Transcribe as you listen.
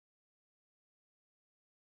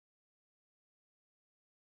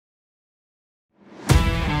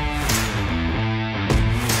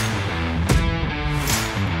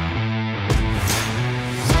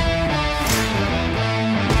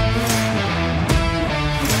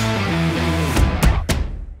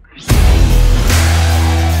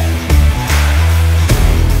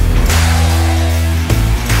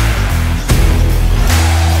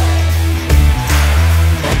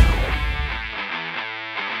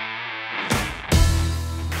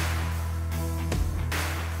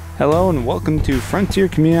Hello and welcome to Frontier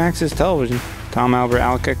Community Access Television. Tom Albert,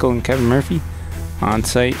 Alec Eckel, and Kevin Murphy. On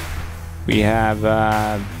site, we have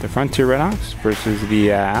the Frontier Redhawks versus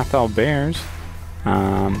the Athol Bears.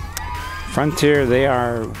 Frontier, they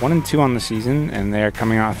are 1-2 on the season, and they are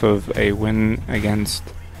coming off of a win against.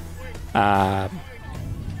 Hold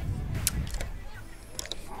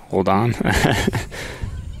on.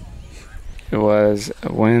 It was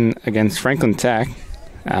a win against Franklin Tech,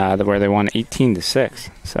 where they won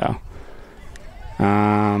 18-6. So,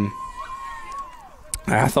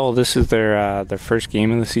 Athol, this is their first game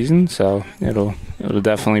of the season, so it'll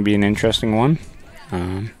definitely be an interesting one,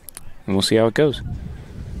 and we'll see how it goes.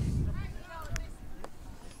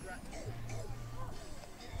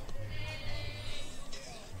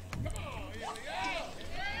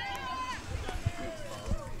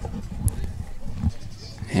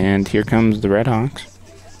 And here comes the Redhawks.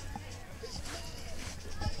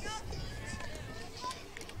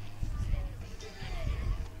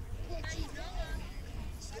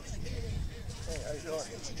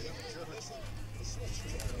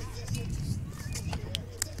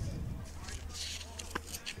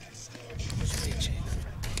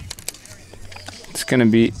 It's going to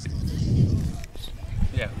be...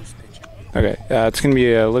 Yeah, who's pitching? Okay, it's going to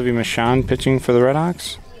be Olivia Michon pitching for the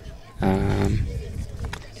Redhawks.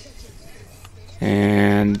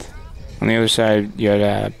 And on the other side, you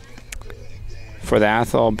had, for the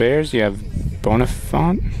Athol Bears, you have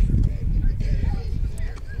Bonifant.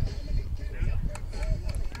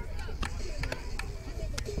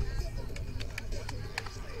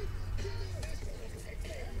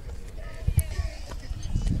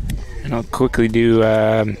 And I'll quickly do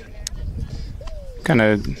kind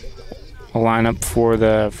of a lineup for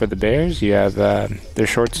the Bears. You have their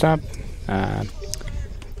shortstop,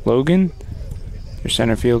 Logan. Their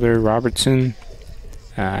center fielder, Robertson.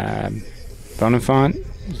 Bonifant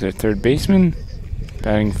is their third baseman.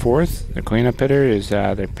 Batting fourth. Their cleanup hitter is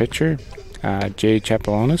their pitcher, Jay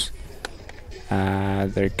Chapalonis.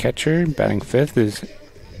 Their catcher, batting fifth, is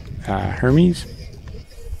Hermes.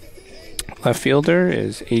 Left fielder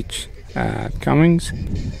is H. Cummings.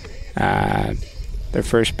 Their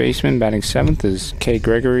first baseman, batting seventh, is K.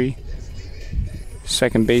 Gregory.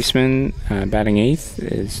 Second baseman, batting eighth,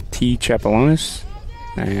 is T. Chapalonis.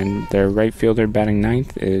 And their right fielder, batting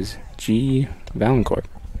ninth, is G. Valancourt.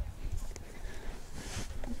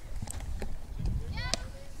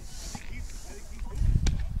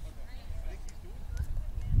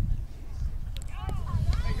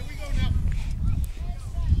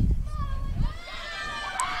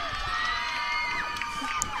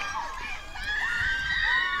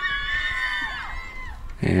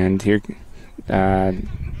 And here, I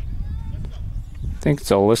think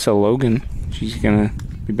it's Alyssa Logan. She's going to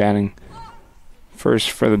be batting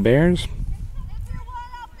first for the Bears.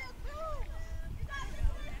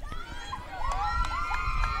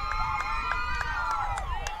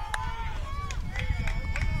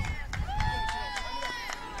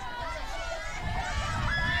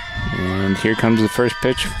 And here comes the first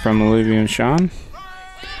pitch from Olivia and Sean.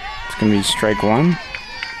 It's going to be strike one.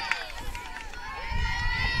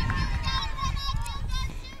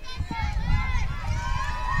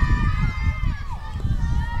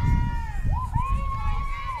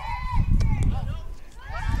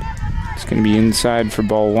 Going to be inside for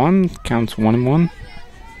ball one. Counts 1-1.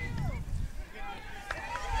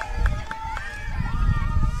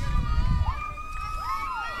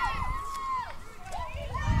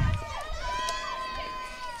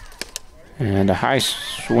 And a high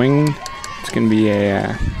swing. It's going to be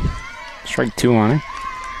a strike two on it.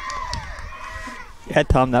 Yeah,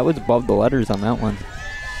 Tom, that was above the letters on that one.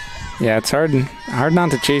 Yeah, it's hard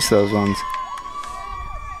not to chase those ones.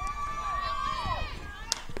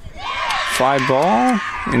 Fly ball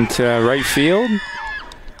into right field.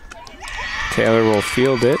 Taylor will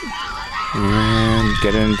field it and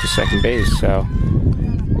get it into second base. So,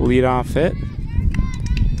 lead off hit.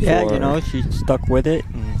 Yeah, you know, she stuck with it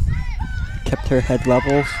and kept her head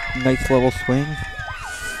level. Nice level swing.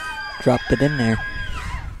 Dropped it in there.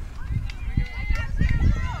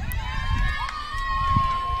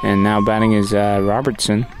 And now batting is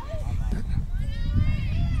Robertson.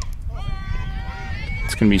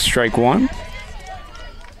 Going to be strike one.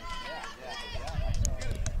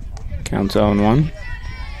 Counts 0-1.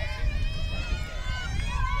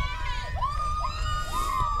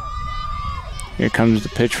 Here comes the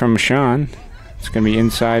pitch from Sean. It's going to be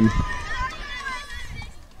inside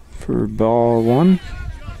for ball one.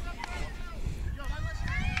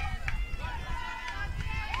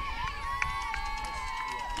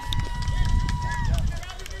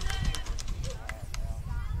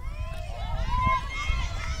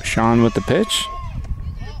 Sean with the pitch.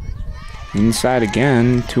 Inside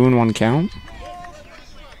again, 2-1 count.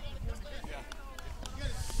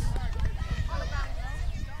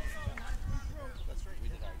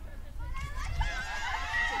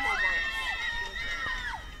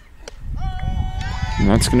 And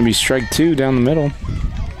that's going to be strike 2 down the middle.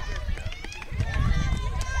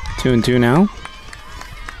 2-2 now.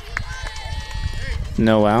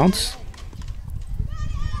 No outs.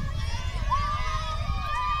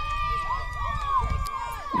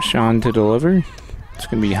 Sean to deliver. It's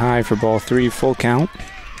going to be high for ball 3, full count.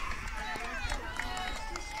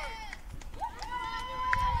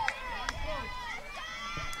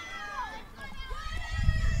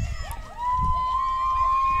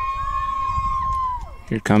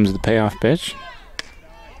 Here comes the payoff pitch.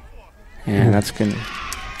 And that's going to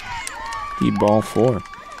be ball 4.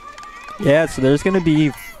 Yeah, so there's going to be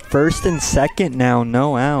first and second now,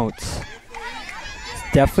 no outs.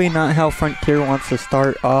 It's definitely not how Frontier wants to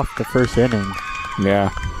start off the first inning. Yeah.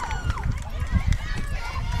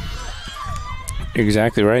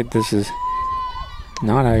 Exactly right. This is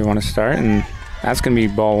not how you want to start, and that's going to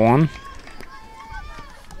be ball 1.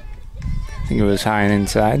 I think it was high and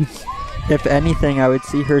inside. If anything, I would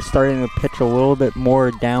see her starting to pitch a little bit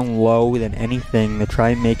more down low than anything to try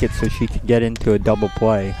and make it so she could get into a double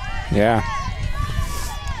play. Yeah.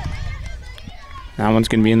 That one's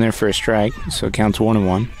going to be in there for a strike, so it counts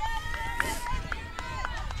 1-1.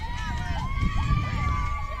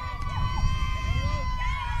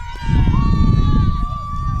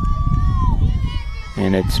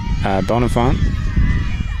 And it's Bonifant.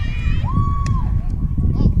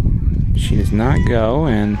 She does not go,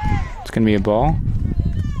 and it's going to be a ball.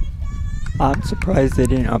 I'm surprised they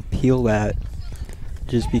didn't appeal that,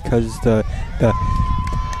 just because the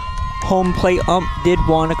home plate ump did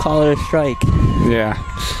want to call it a strike. Yeah.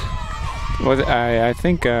 Well, I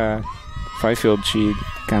think Fifield, she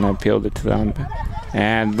kind of appealed it to the ump.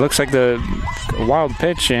 And looks like a wild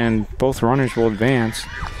pitch, and both runners will advance.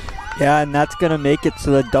 Yeah, and that's going to make it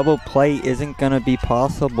so the double play isn't going to be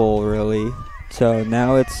possible, really. So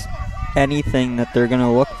now it's anything that they're going to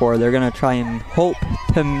look for. They're going to try and hope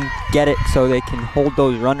to get it so they can hold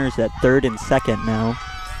those runners at third and second now.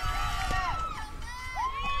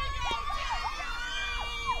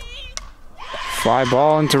 Fly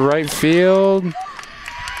ball into right field.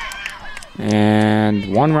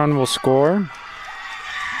 And 1 run will score.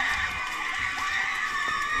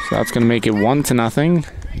 So that's going to make it 1-0.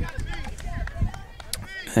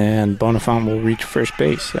 And Bonifant will reach first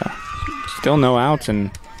base. So still no outs and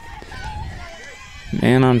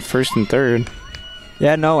man on first and third.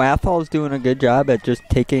 Yeah, no, Athol's doing a good job at just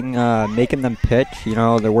taking, making them pitch. You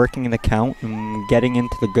know, they're working the count and getting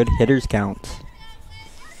into the good hitters counts.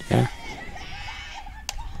 Yeah.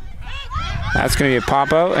 That's going to be a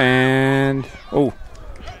pop out, and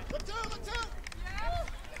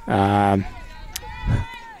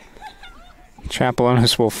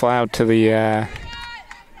Chapalonis will fly out to the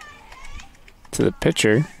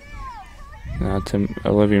pitcher, to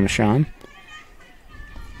Olivia Michon.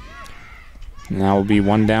 And that will be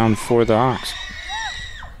 1 down for the Hawks.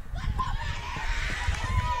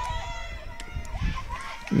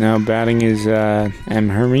 Now batting is M.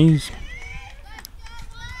 Hermes.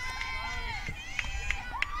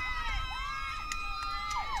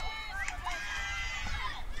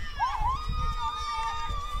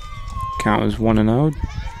 Count was 1-0.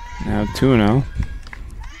 Now 2-0.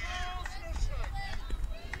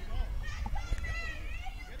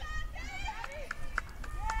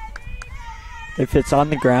 If it's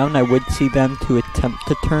on the ground, I would see them to attempt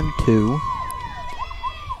to turn 2.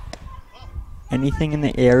 Anything in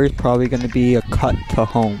the air is probably going to be a cut to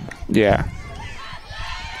home. Yeah.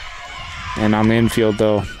 And on the infield,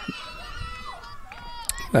 though,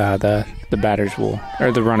 the batters will,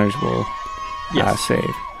 or the runners will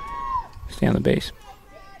save. Stay on the base.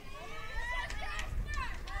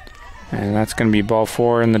 And that's going to be ball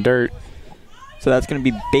 4 in the dirt. So that's going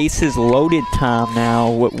to be bases loaded time now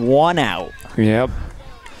with 1 out. Yep.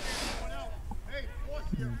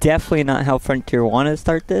 Definitely not how Frontier want to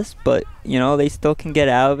start this, but, you know, they still can get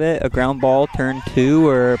out of it. A ground ball, turn 2,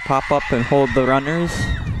 or pop up and hold the runners.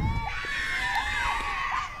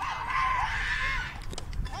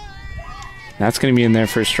 That's going to be in there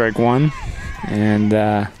for strike 1. And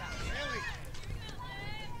it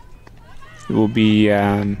will be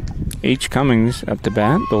H. Cummings up to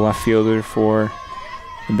bat, the left fielder for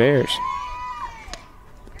the Bears.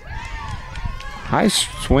 High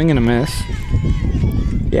swing and a miss.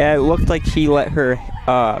 Yeah, it looked like she let her,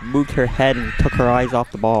 moved her head and took her eyes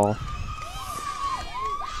off the ball.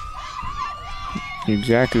 You're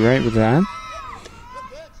exactly right with that.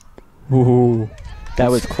 Ooh,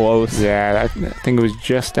 that was close. Yeah, I think it was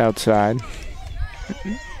just outside.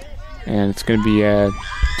 And it's going to be a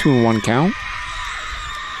 2-1 count.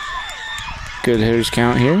 Good hitters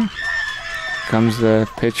count here. Comes the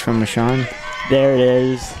pitch from Mashan. There it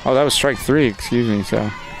is. Oh, that was strike 3, excuse me. So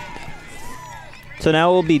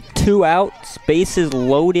now it will be 2 outs, bases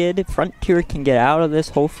loaded. Frontier can get out of this,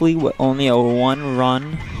 hopefully, with only a 1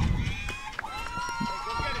 run.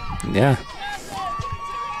 Yeah.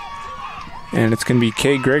 And it's going to be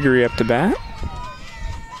Kay Gregory up to bat.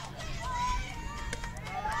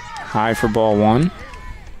 High for ball 1.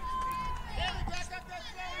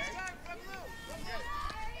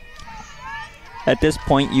 At this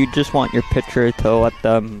point, you just want your pitcher to let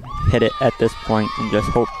them hit it at this point and just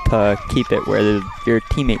hope to keep it where your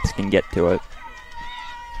teammates can get to it.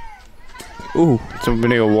 Ooh. It's going to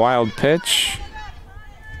be a wild pitch.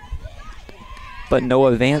 But no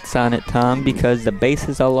advance on it, Tom, because the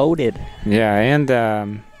bases are loaded. Yeah,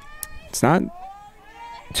 and it's not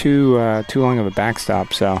too long of a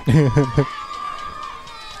backstop, so you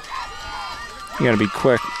got to be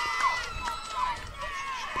quick.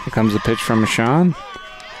 Here comes the pitch from Mashan.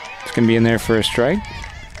 It's going to be in there for a strike.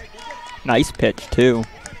 Nice pitch, too.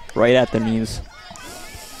 Right at the knees.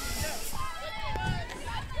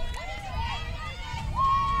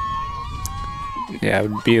 Yeah, it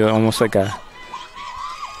would be almost like a...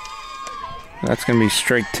 That's going to be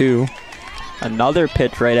strike 2. Another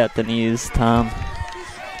pitch right at the knees, Tom.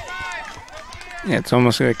 Yeah, it's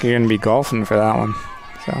almost like you're going to be golfing for that one.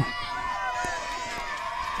 So...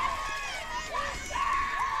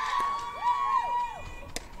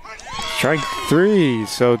 Strike 3,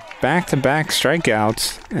 so back-to-back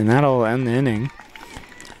strikeouts, and that'll end the inning.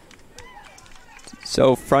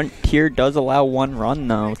 So Frontier does allow 1 run,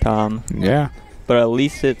 though, Tom. Yeah. But at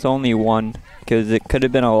least it's only 1, because it could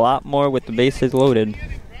have been a lot more with the bases loaded.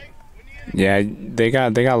 Yeah, they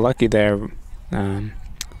got lucky there, and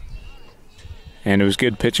it was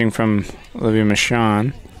good pitching from Olivia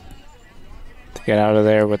Mashan to get out of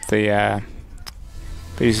there with the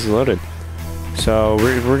bases loaded. So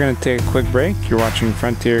we're going to take a quick break. You're watching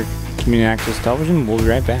Frontier Community Access Television. We'll be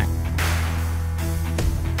right back.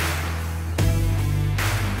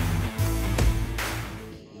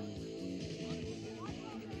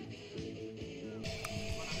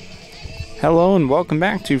 Hello and welcome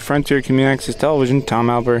back to Frontier Community Access Television. Tom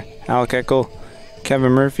Albert, Alec Eckel,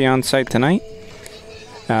 Kevin Murphy on site tonight.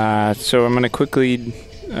 So I'm going to quickly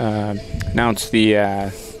announce the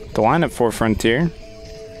lineup for Frontier.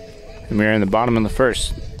 And we're in the bottom of the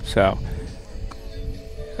first. So,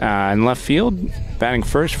 in left field, batting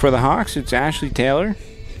first for the Hawks, it's Ashley Taylor.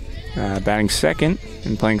 Batting second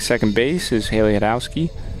and playing second base is Haley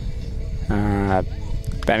Hadowski.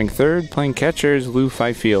 Batting third, playing catcher is Lou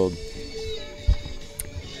Fifield.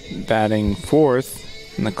 Batting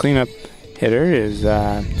fourth, and the cleanup hitter is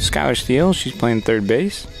Skylar Steele. She's playing third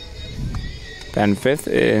base. Batting fifth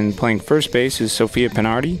and playing first base is Sophia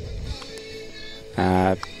Pinardi.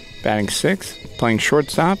 Batting sixth, playing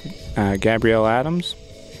shortstop, Gabrielle Adams.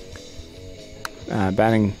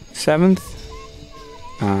 Batting seventh,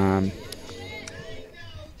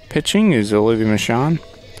 pitching is Olivia Mashan.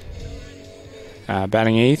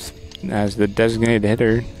 Batting eighth, as the designated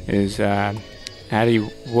hitter, is Addie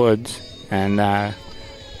Woods. And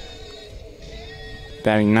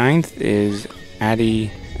batting ninth is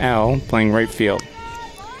Addie L, playing right field.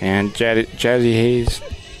 And Jazzy Hayes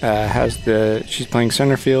she's playing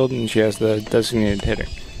center field, and she has the designated hitter.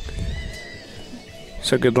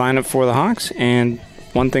 So good lineup for the Hawks, and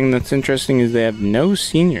one thing that's interesting is they have no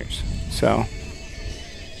seniors. So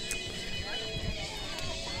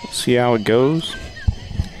we'll see how it goes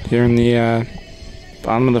here in the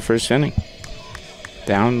bottom of the first inning.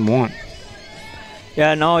 Down 1.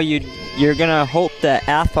 Yeah, no, you're going to hope that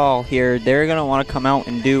Athol here, they're going to want to come out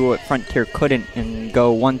and do what Frontier couldn't and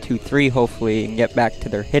go 1-2-3 hopefully and get back to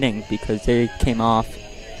their hitting, because they came off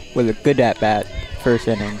with a good at-bat first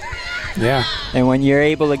inning. Yeah. And when you're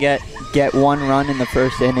able to get 1 run in the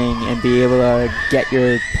first inning and be able to get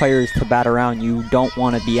your players to bat around, you don't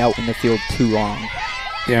want to be out in the field too long.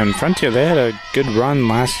 Yeah, and Frontier, they had a good run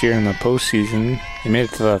last year in the postseason. They made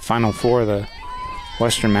it to the Final Four of the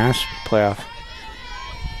Western Mass playoffs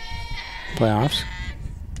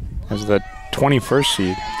as the 21st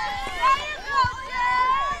seed.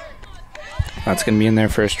 That's going to be in there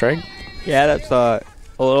for a strike. Yeah, that's a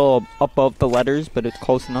little above the letters, but it's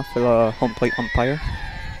close enough for the home plate umpire.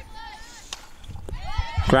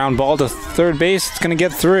 Ground ball to third base. It's going to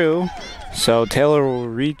get through. So Taylor will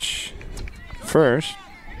reach first.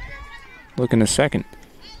 Looking to second.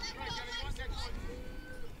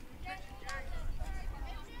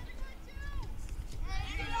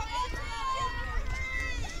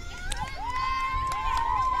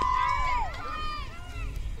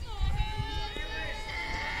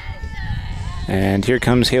 And here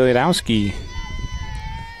comes Haley Adowski.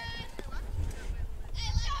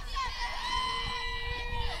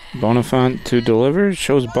 Bonifant to deliver,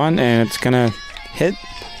 shows bunt, and it's going to hit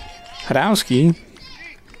Hadowski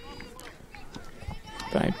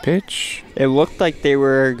by pitch. It looked like they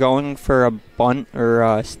were going for a bunt or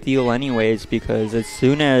a steal anyways, because as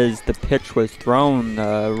soon as the pitch was thrown,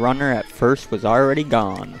 the runner at first was already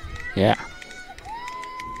gone. Yeah.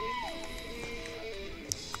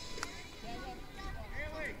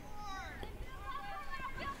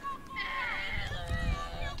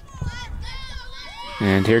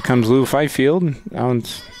 And here comes Lou Fifield. That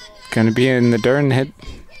one's going to be in the dirt and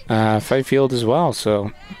hit Fifield as well.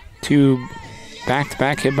 So 2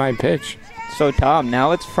 back-to-back hit by pitch. So Tom,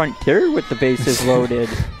 now it's Frontier with the bases loaded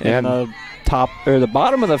Yeah. in the top or the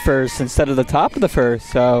bottom of the first instead of the top of the first.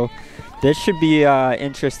 So this should be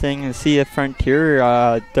interesting to see if Frontier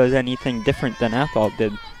does anything different than Athol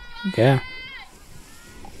did. Yeah.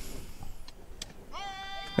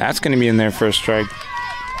 That's going to be in there for a strike.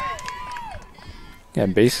 Yeah,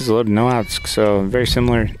 bases loaded, no outs. So very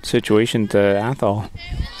similar situation to Athol.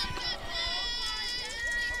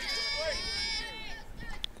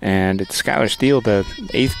 And it's Skylar Steele, the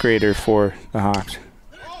 8th grader for the Hawks.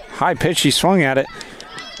 High pitch, he swung at it.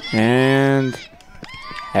 And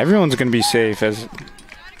everyone's going to be safe.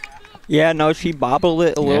 Yeah, no, she bobbled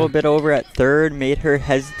it a little bit over at third, made her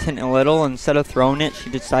hesitant a little. Instead of throwing it, she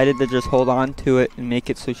decided to just hold on to it and make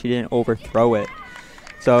it so she didn't overthrow it.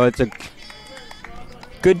 So it's a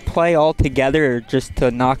good play altogether just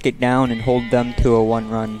to knock it down and hold them to a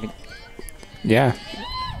 1-run. Yeah.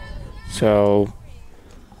 So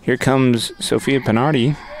here comes Sophia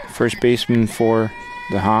Pinardi, first baseman for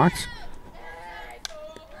the Hawks.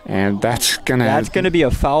 And that's gonna be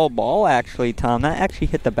a foul ball, actually, Tom. That actually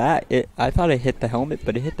hit the bat. I thought it hit the helmet,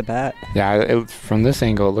 but it hit the bat. Yeah, from this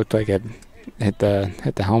angle, it looked like it hit the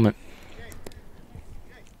helmet.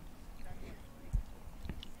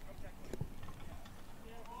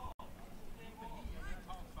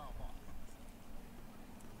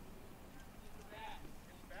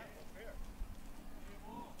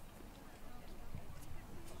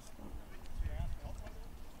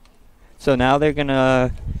 So now they're going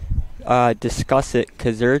to discuss it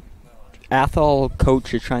because their Athol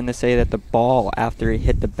coach is trying to say that the ball after it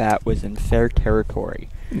hit the bat was in fair territory.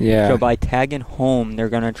 Yeah. So by tagging home, they're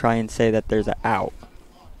going to try and say that there's an out.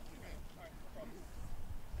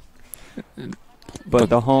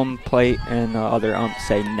 But the home plate and the other umps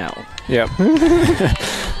say no. Yep.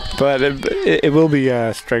 But it will be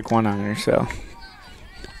strike 1 on her, so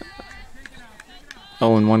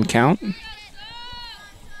 0-1 count.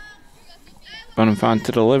 Bonifant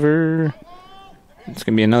to deliver. It's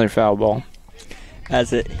going to be another foul ball.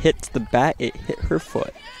 As it hits the bat, it hit her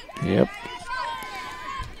foot. Yep.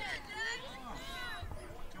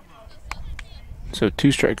 So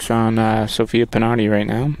 2 strikes on Sophia Pinardi right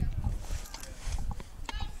now.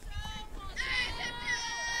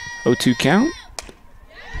 0-2 count.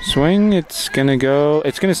 Swing. It's going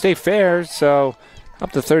to stay fair, so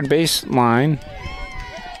up the third base line.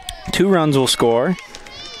 2 runs will score.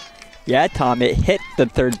 Yeah, Tom, it hit the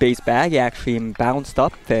third base bag actually and bounced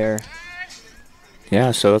up there.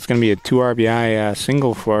 Yeah, so that's going to be a 2 RBI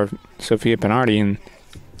single for Sophia Pinardi, and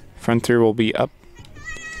Frontier will be up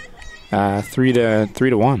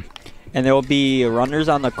 3-1. And there will be runners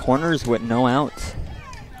on the corners with no outs.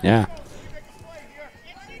 Yeah.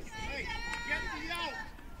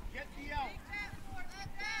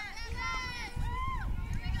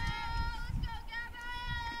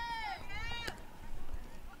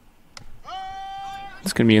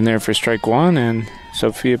 It's going to be in there for strike 1, and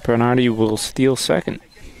Sophia Pinardi will steal second.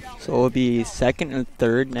 So it'll be second and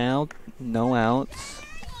third now, no outs.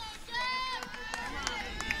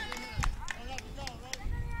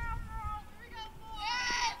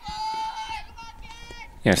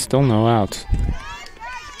 Yeah, still no outs.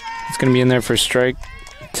 It's going to be in there for strike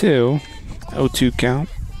 2, 0-2 count.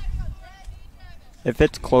 If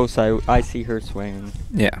it's close, I see her swinging.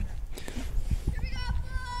 Yeah.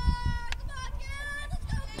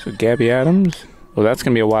 So Gabby Adams, well, that's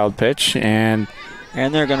going to be a wild pitch, and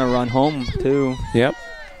they're going to run home, too. Yep.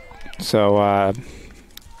 So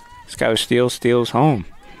Skylar Steele steals home.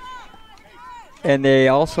 And they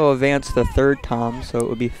also advanced the third, Tom, so it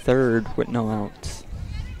would be third with no outs.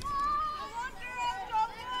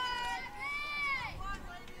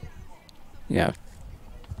 Yeah.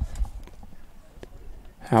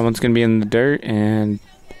 That one's going to be in the dirt, and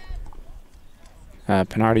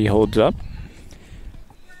Pinardi holds up.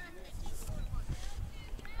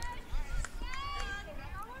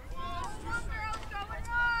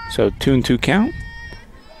 So 2-2 count.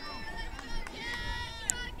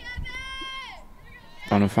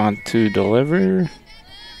 Bonifant to deliver.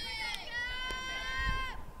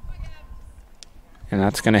 And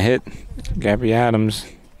that's going to hit Gabby Adams.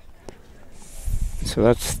 So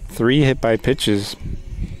that's 3 hit by pitches.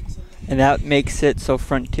 And that makes it so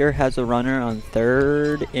Frontier has a runner on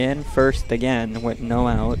third and first again with no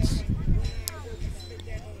outs.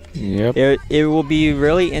 Yep. It will be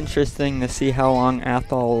really interesting to see how long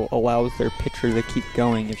Athol allows their pitcher to keep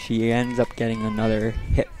going if she ends up getting another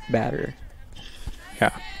hit batter.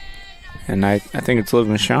 Yeah. And I think it's Liv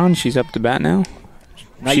Michon. She's up to bat now.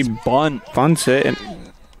 Nice bunt. Bunts it. And,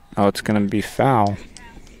 oh, it's going to be foul.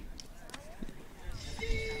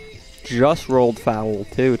 Just rolled foul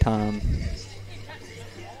too, Tom.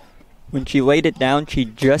 When she laid it down, she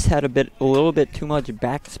just had a little bit too much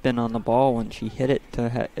backspin on the ball when she hit it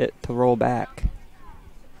to roll back.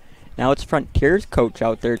 Now it's Frontier's coach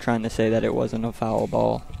out there trying to say that it wasn't a foul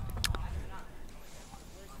ball.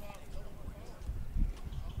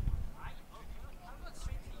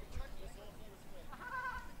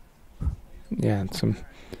 Yeah, some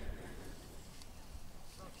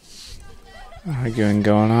arguing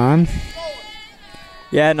going on.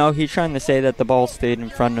 Yeah, no, he's trying to say that the ball stayed in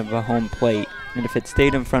front of a home plate. And if it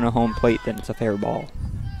stayed in front of home plate, then it's a fair ball.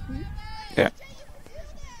 Yeah.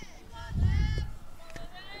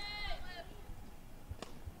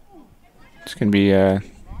 It's going to be a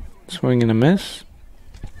swing and a miss.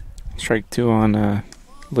 Strike 2 on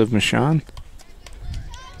Liv Michon.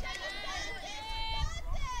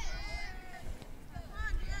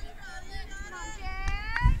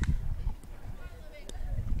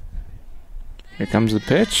 Here comes the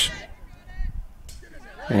pitch.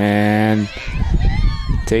 And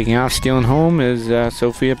taking off, stealing home is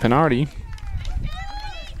Sophia Pinardi.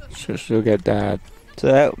 So she'll get that. So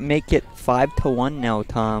that would make it 5-1 now,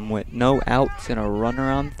 Tom, with no outs and a runner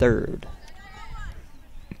on third.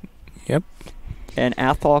 Yep. And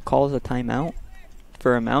Athol calls a timeout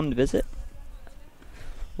for a mound visit.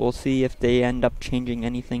 We'll see if they end up changing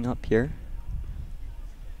anything up here.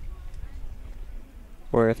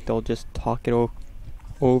 Or if they'll just talk it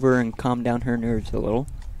over and calm down her nerves a little.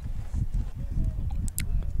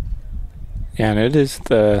 Yeah, and it is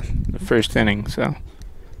the first inning, so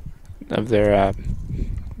of their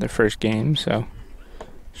first game. So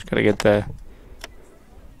just gotta get the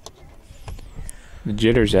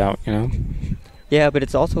jitters out, you know. Yeah, but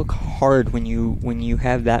it's also hard when you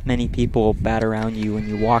have that many people bat around you and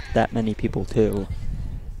you walk that many people too.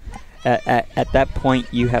 At that point,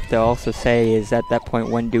 you have to also say, is at that point,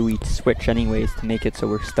 when do we switch anyways to make it so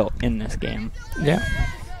we're still in this game? Yeah.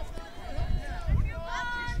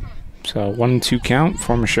 So 1-2 count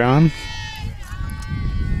for Michon.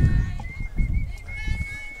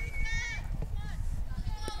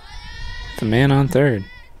 The man on third.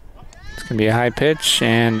 It's going to be a high pitch,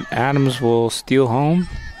 and Adams will steal home.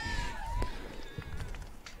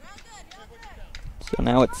 So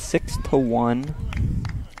now it's 6-1.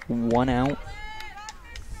 1 out.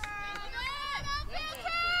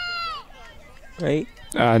 Right?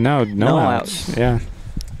 No outs. Yeah.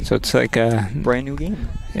 So it's like a brand new game.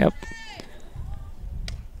 Yep.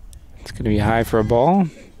 It's going to be high for a ball.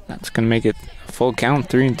 That's going to make it a full count,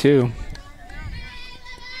 3-2.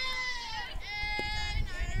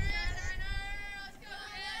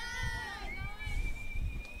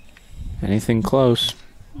 Anything close.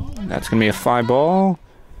 That's going to be a fly ball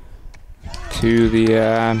to the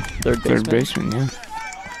third baseman, yeah.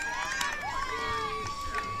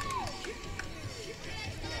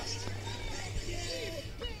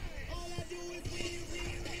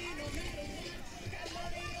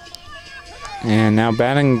 And now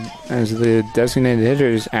batting as the designated hitter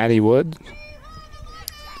is Addie Wood.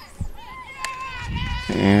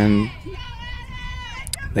 And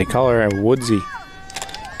they call her a Woodsy.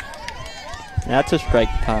 That's a strike,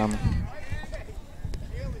 Tom.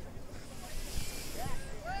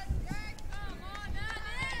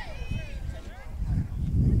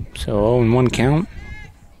 So 0-1 count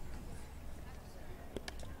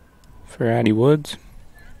for Addie Woods.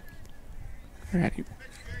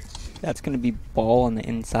 That's going to be ball on the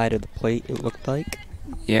inside of the plate, it looked like.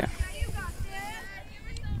 Yeah.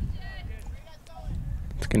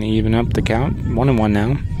 It's going to even up the count. 1-1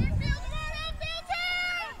 now.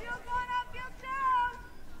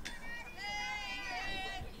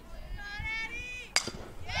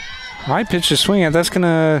 High pitch to swing at. That's going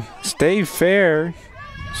to stay fair.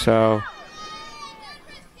 So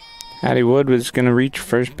Addie Wood was going to reach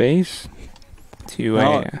first base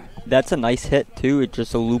to that's a nice hit too. It's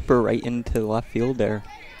just a looper right into left field there.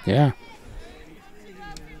 Yeah.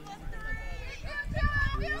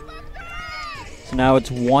 So now it's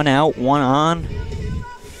 1 out, 1 on.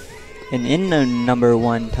 And in the number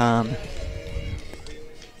 1, Tom.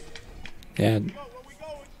 Yeah.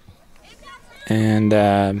 And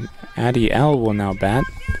Addie L will now bat.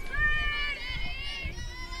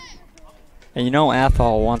 And you know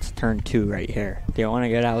Athol wants turn 2 right here. They want to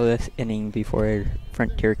get out of this inning before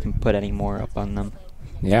Frontier can put any more up on them.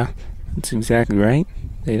 Yeah, that's exactly right.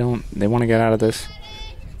 They want to get out of this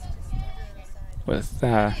with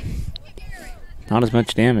not as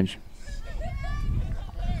much damage.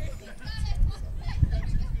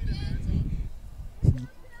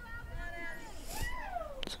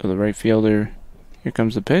 So the right fielder, here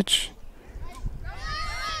comes the pitch.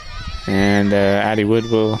 And Addie Wood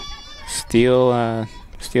will steal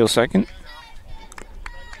second.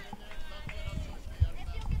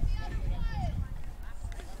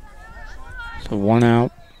 So 1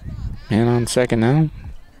 out, man on second now.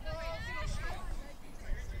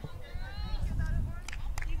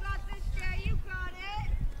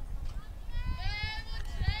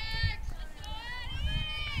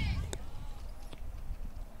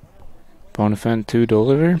 Bonifant to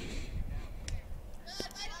deliver.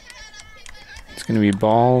 It's going to be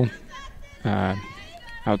ball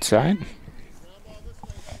outside.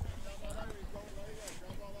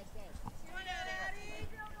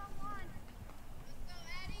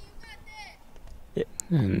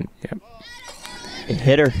 And yep, A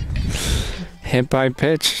hitter. hit by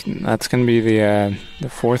pitch. That's going to be the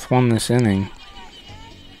 4th one this inning.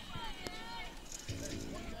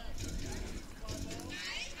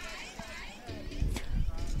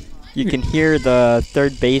 You can hear the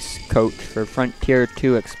third base coach for Frontier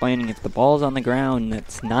 2 explaining if the ball's on the ground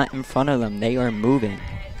that's not in front of them, they are moving.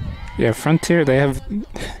 Yeah, Frontier, they have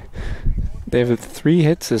 3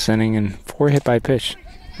 hits this inning and 4 hit by pitch.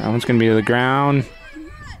 That one's going to be to the ground.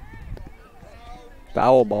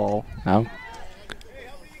 Foul ball. Oh.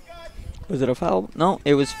 Was it a foul? No,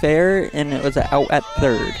 it was fair, and it was out at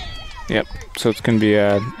third. Yep, so it's going to be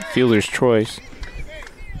a fielder's choice.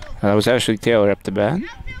 That was Ashley Taylor up to bat.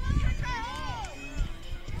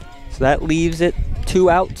 So that leaves it 2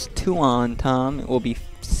 outs, 2 on, Tom. It will be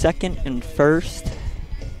second and first.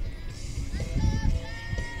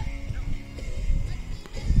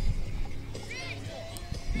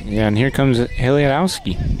 Yeah, and here comes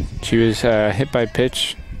Heliadowski. She was hit by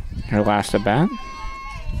pitch her last at bat.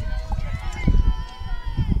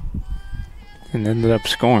 And ended up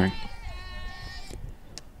scoring.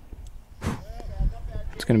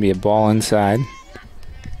 It's going to be a ball inside.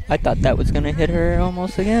 I thought that was going to hit her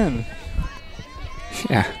almost again.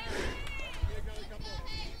 Yeah.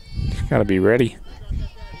 She's got to be ready.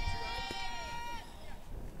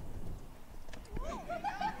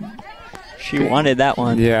 She wanted that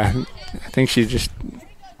one. Yeah, I think she just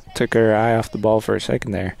took her eye off the ball for a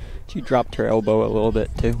second there. She dropped her elbow a little bit,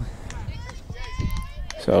 too.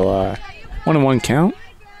 So, 1-1 count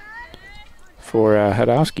for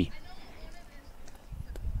Hadowski.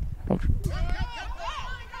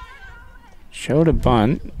 Showed a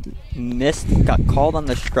bunt. Missed, got called on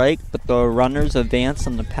the strike, but the runners advanced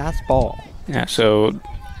on the pass ball. Yeah, so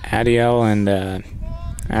Adiel and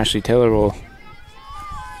Ashley Taylor will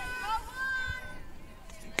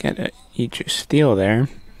get each steal there.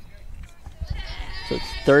 So it's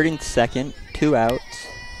third and second, 2 outs.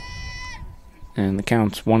 And the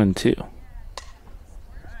count's 1-2.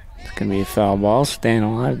 It's going to be a foul ball, staying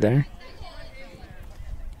alive there.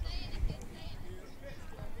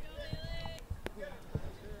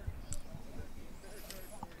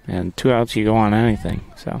 And 2 outs, you go on anything,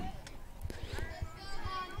 so.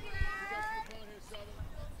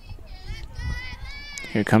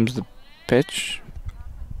 Here comes the pitch.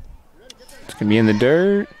 It's going to be in the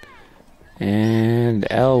dirt. And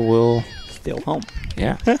L will... Still home.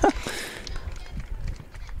 Yeah.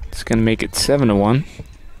 It's going to make it 7-1.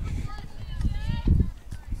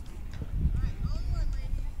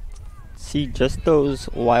 See, just those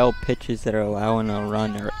wild pitches that are allowing a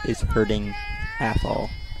run is hurting Athol.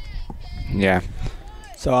 Yeah.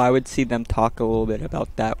 So I would see them talk a little bit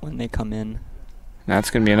about that when they come in. That's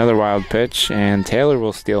going to be another wild pitch, and Taylor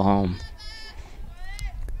will steal home.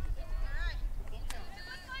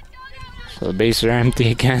 So the bases are empty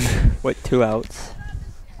again. With 2 outs.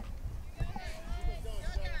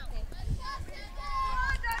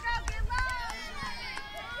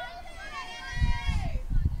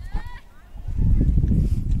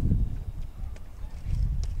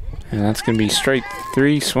 And that's going to be strike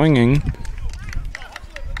 3 swinging.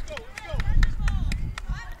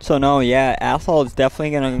 So no, yeah, Athol is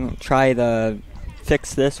definitely going to try to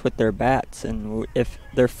fix this with their bats. And if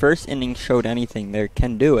their first inning showed anything, they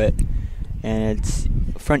can do it. And it's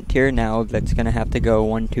Frontier now that's going to have to go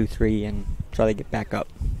 1, 2, 3 and try to get back up.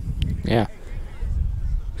 Yeah.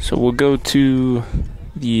 So we'll go to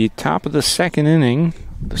the top of the second inning.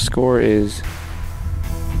 The score is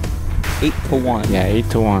 8-1. Yeah,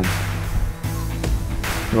 8-1.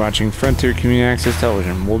 You're watching Frontier Community Access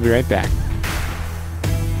Television. We'll be right back.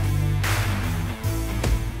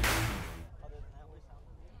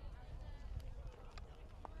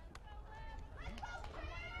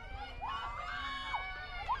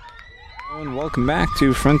 And welcome back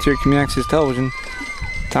to Frontier Community Access Television.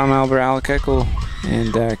 Tom Albert, Alec Eckel,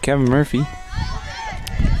 and Kevin Murphy.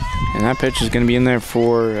 And that pitch is going to be in there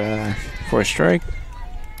for a strike.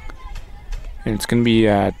 And it's going to be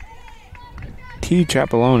T.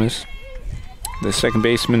 Chapalonis, the second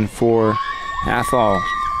baseman for Athol.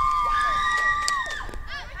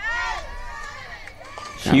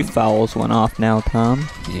 Few fouls went off now, Tom.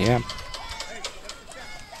 Yeah.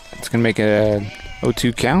 It's going to make a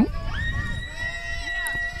 0-2 count.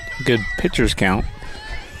 Good pitcher's count.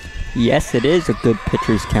 Yes, it is a good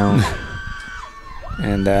pitcher's count.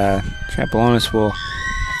 And Chapalonis will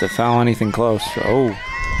have to foul anything close. Oh.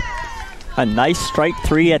 A nice strike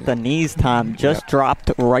three at the knees, Tom. Just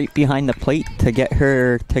dropped right behind the plate to get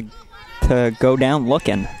her to go down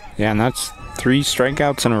looking. Yeah, and that's 3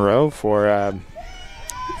 strikeouts in a row for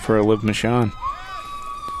Liv Michon.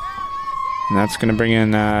 And that's going to bring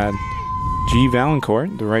in G.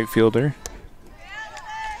 Valancourt, the right fielder.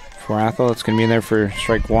 For Athol, it's going to be in there for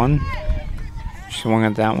strike 1. She swung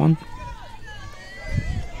at that one.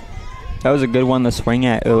 That was a good one to swing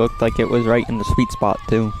at. It looked like it was right in the sweet spot,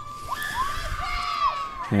 too.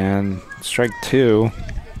 And strike 2.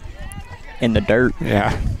 In the dirt.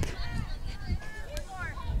 Yeah.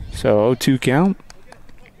 So 0-2 count.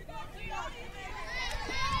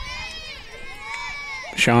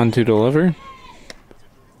 Sean to deliver.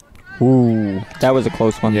 Ooh, that was a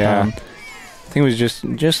close one, Yeah. Tom. I think it was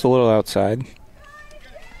just a little outside.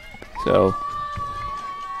 So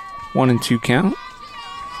 1-2 count.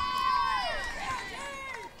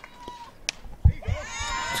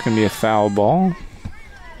 It's going to be a foul ball.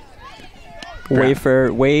 Way for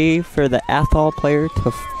the Athol player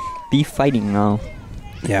to be fighting now.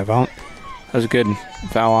 Yeah, that was a good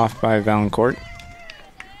foul off by Valancourt.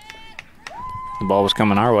 The ball was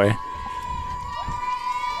coming our way.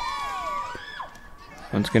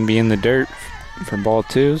 One's going to be in the dirt for ball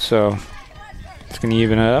 2, so it's going to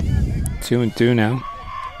even it up. 2-2 now.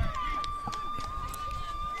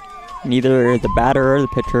 Neither the batter or the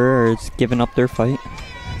pitcher is giving up their fight.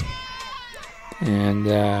 And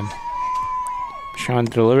Sean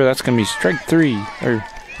to deliver. That's going to be strike 3.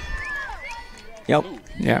 Yep.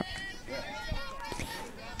 Yeah.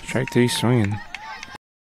 Strike 3 swinging.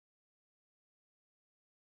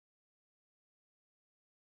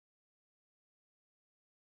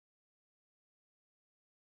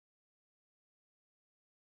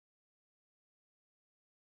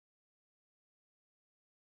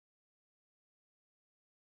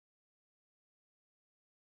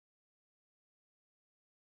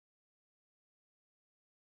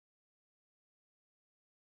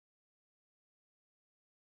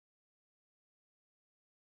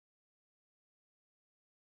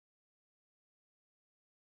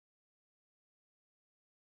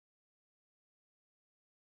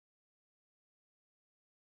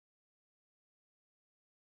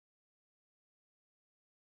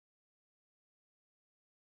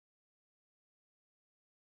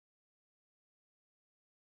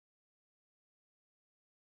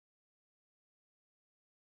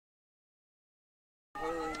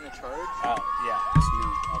 Oh, yeah. It's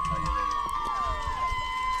new. I'll tell you later.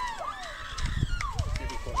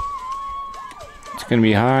 It's going to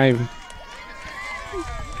be high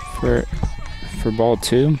for ball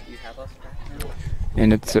 2.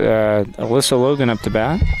 And it's Alyssa Logan up to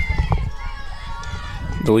bat.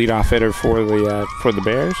 The leadoff hitter for the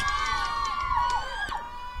Bears.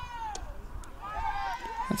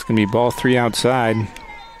 That's going to be ball 3 outside.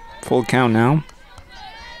 Full count now.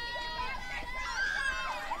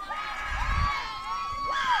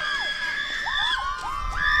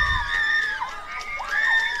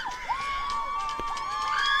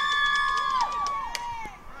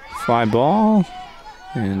 Fly ball,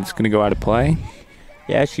 and it's going to go out of play.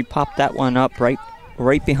 Yeah, she popped that one up right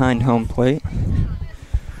behind home plate.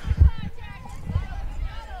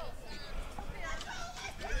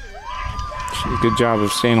 She did a good job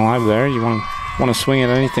of staying alive there. You want to swing at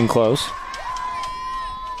anything close.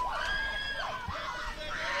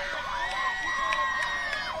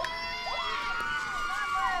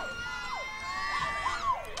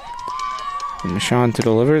 And Michon to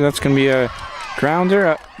deliver. That's going to be a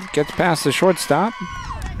grounder. Gets past the shortstop.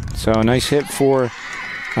 So a nice hit for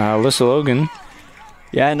Alyssa Logan.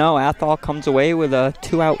 Yeah, no, Athol comes away with a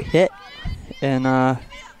 2-out hit. And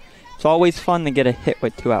it's always fun to get a hit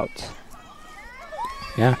with 2 outs.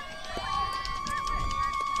 Yeah.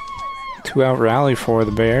 2-out rally for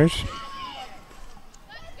the Bears.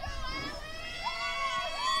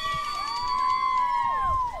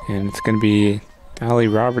 And it's going to be Allie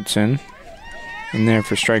Robertson in there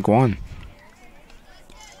for strike 1.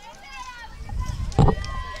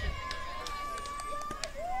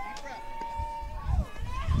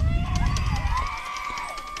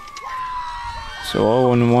 So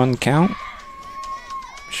 0-1 count.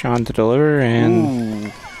 Sean to deliver,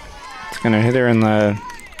 and it's going to hit her in the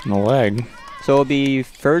leg. So it'll be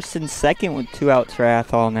first and second with 2 outs for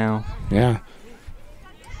Athol now. Yeah.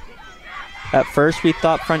 At first we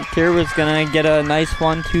thought Frontier was going to get a nice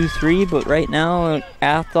 1-2-3, but right now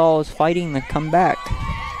Athol is fighting to come back.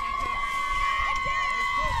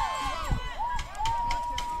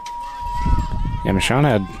 Yeah, Michonne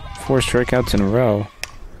had 4 strikeouts in a row.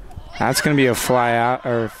 That's going to be a fly out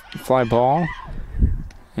or fly ball.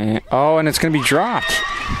 And it's going to be dropped.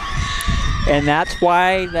 And that's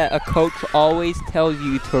why that a coach always tells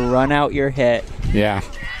you to run out your hit. Yeah.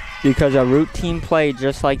 Because a routine play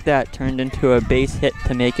just like that turned into a base hit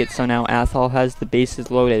to make it so now Athol has the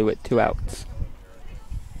bases loaded with 2 outs.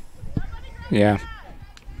 Yeah.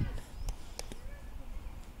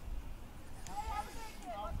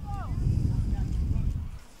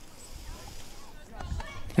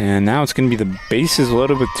 And now it's going to be the bases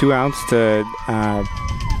loaded with 2 outs to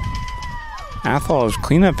Athol's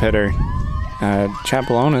cleanup hitter,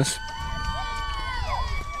 Chapalonis.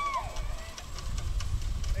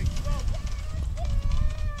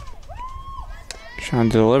 Trying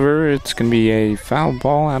to deliver, it's going to be a foul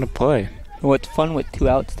ball out of play. What's fun with 2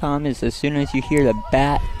 outs, Tom, is as soon as you hear the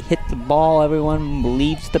bat hit the ball, everyone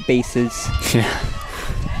leaves the bases. Yeah.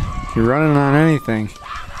 You're running on anything.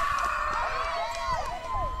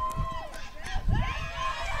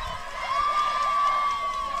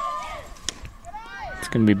 It's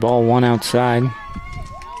going to be ball 1 outside.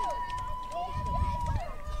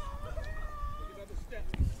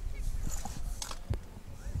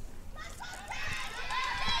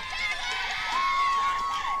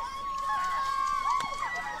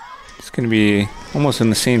 Going to be almost in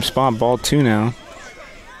the same spot. Ball 2 now.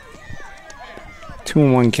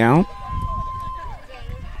 2-1 count.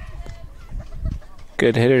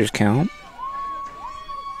 Good hitters count.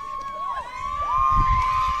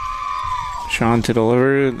 Sean to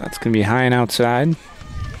deliver. That's going to be high and outside.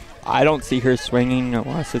 I don't see her swinging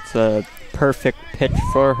unless it's a perfect pitch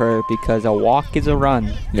for her because a walk is a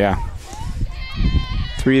run. Yeah.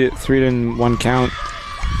 3-1 count.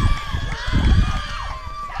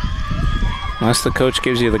 Unless the coach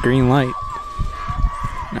gives you the green light.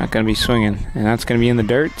 Not going to be swinging. And that's going to be in the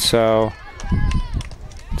dirt, so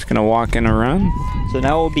it's going to walk in a run. So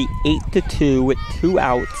now it will be 8-2 with 2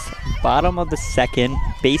 outs. Bottom of the second.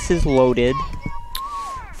 Bases loaded.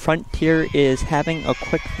 Frontier is having a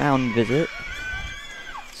quick mound visit.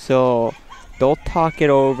 So they'll talk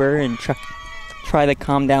it over and try to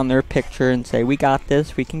calm down their pitcher and say, we got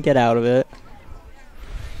this, we can get out of it.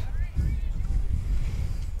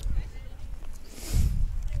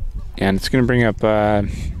 And it's going to bring up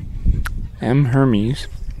M. Hermes,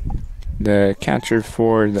 the catcher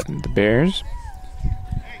for the Bears.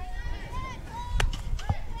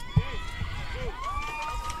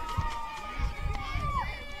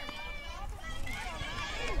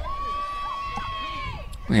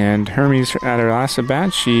 And Hermes, at her last at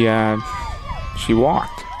bat, she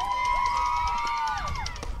walked.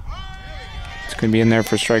 It's going to be in there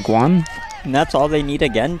for strike 1. And that's all they need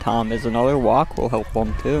again, Tom, is another walk will help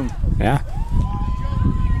them too. Yeah.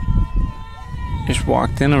 Just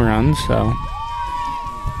walked in a run, so.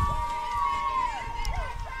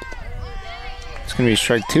 It's going to be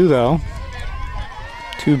strike 2, though.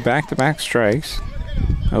 2 back-to-back strikes.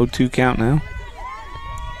 0-2 count now.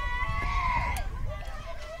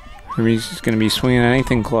 Hermes is going to be swinging at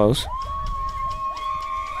anything close.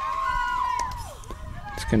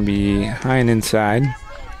 It's going to be high and inside.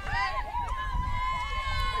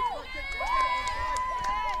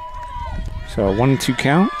 So 1-2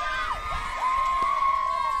 count.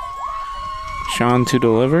 Sean to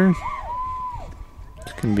deliver.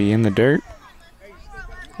 It's going to be in the dirt.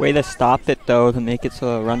 Way to stop it, though, to make it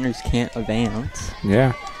so the runners can't advance.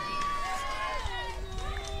 Yeah.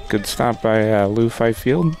 Good stop by Lou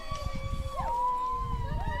Fifield.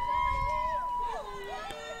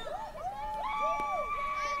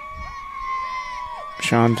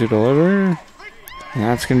 Sean to deliver. And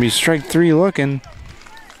that's going to be strike 3 looking.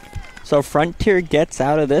 So Frontier gets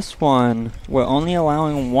out of this one. We're only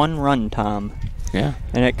allowing 1 run, Tom. Yeah.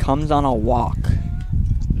 And it comes on a walk.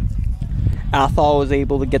 Athol was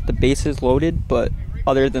able to get the bases loaded, but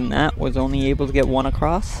other than that, was only able to get one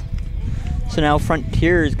across. So now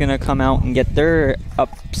Frontier is going to come out and get their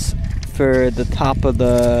ups for the top of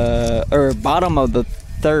the, or bottom of the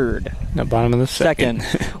third. The bottom of the second.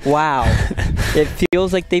 Wow. It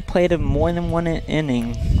feels like they played more than one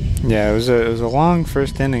inning. Yeah, it was a long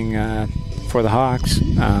first inning for the Hawks.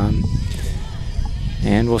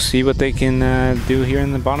 And we'll see what they can do here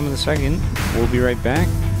in the bottom of the second. We'll be right back.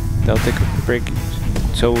 They'll take a break.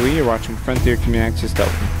 So we are watching Frontier Community Access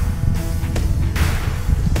Television.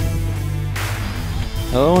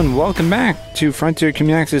 Hello and welcome back to Frontier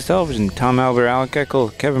Community Access Television. Tom Albert, Alec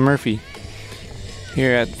Eckel, Kevin Murphy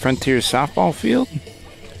here at Frontier softball field.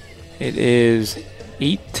 It is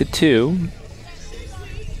 8-2.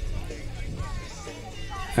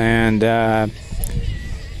 And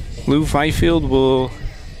Lou Fifield will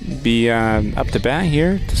be up to bat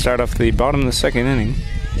here to start off the bottom of the second inning.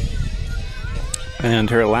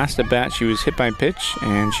 And her last at bat, she was hit by a pitch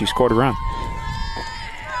and she scored a run.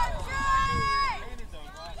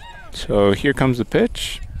 So here comes the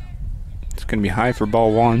pitch. It's going to be high for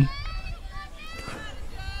ball one.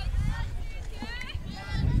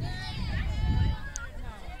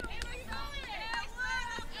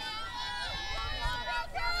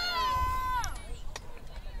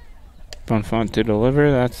 Bonfont to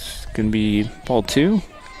deliver. That's going to be ball two.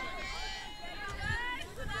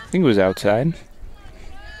 I think it was outside.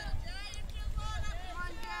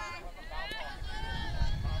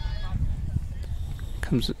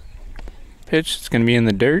 Comes the pitch. It's going to be in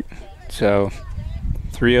the dirt. So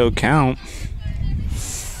 3-0 count.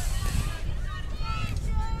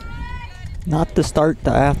 Not the start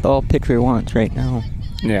the Athol pitcher wants right now.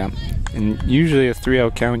 Yeah, and usually a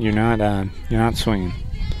 3-0 count, you're not swinging.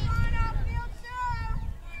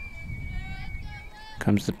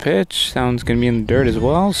 Comes the pitch. That one's going to be in the dirt as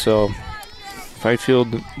well, so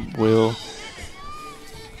Fifield will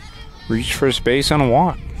reach first base on a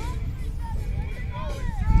walk.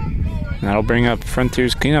 That'll bring up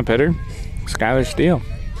Frontier's cleanup hitter, Skylar Steele.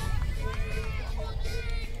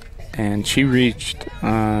 And she reached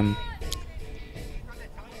on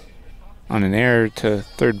an error to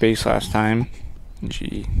third base last time, and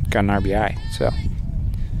she got an RBI. So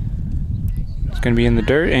it's going to be in the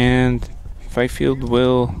dirt, and Fifield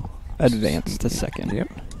will advance to second.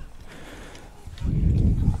 Yep.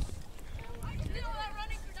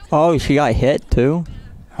 Oh, she got hit too?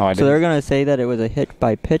 Oh, I so they're going to say that it was a hit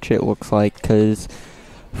by pitch, it looks like, because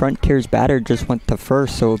Frontier's batter just went to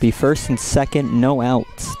first, so it'll be first and second, no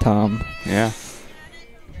outs, Tom. Yeah.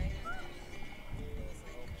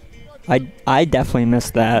 I definitely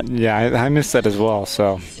missed that. Yeah, I missed that as well,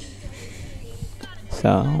 so.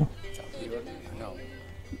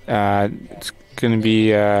 It's going to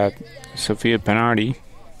be Sophia Penardi,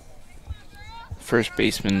 first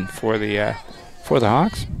baseman for the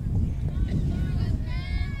Hawks.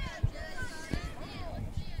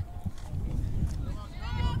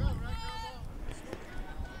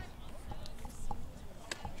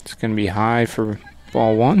 It's going to be high for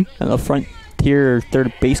ball one. And the Frontier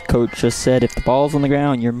third base coach just said, if the ball's on the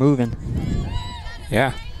ground, you're moving.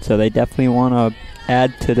 Yeah. So they definitely want to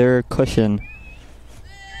add to their cushion.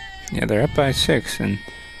 Yeah, they're up by 6, and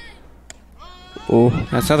oh,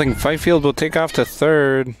 that's nothing. Fifield will take off to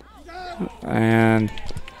third, and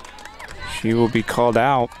she will be called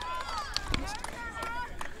out.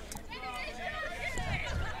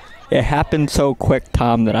 It happened so quick,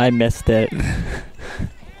 Tom, that I missed it.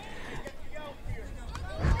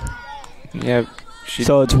 Yeah.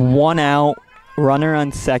 So it's 1 out, runner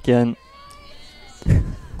on second. Yeah,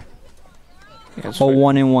 A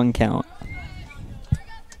 1-1 count.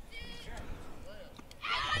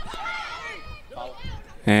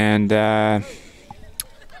 And Skylar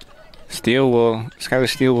Steele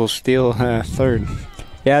will steal third.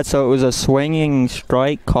 Yeah, so it was a swinging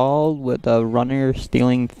strike called with a runner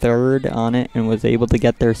stealing third on it and was able to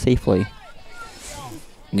get there safely.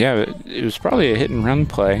 Yeah, it was probably a hit and run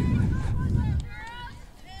play.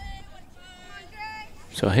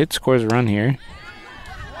 So hit scores a run here.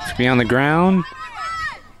 It's going to be on the ground.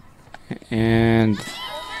 And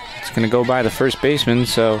it's going to go by the first baseman,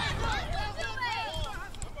 so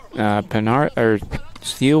Skylar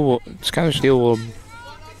Steele will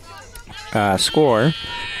score,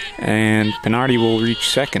 and Penardi will reach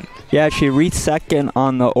second. Yeah, she reached second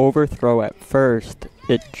on the overthrow at first.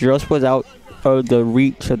 It just was out of the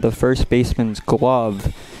reach of the first baseman's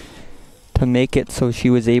glove to make it so she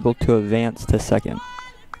was able to advance to second.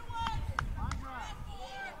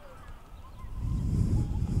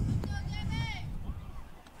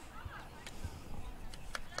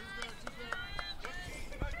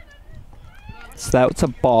 So that was a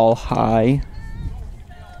ball high.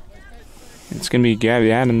 It's going to be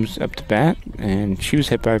Gabby Adams up to bat, and she was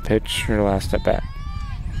hit by a pitch her last at bat.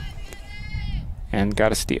 And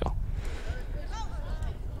got a steal.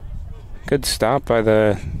 Good stop by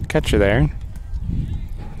the catcher there.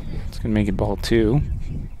 It's going to make it ball 2.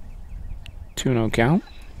 2-0 count.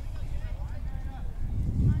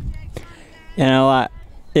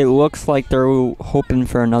 It looks like they're hoping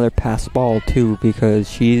for another pass ball too, because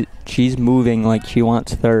she's moving like she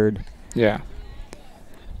wants third. Yeah.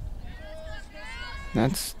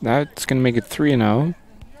 That's going to make it 3-0.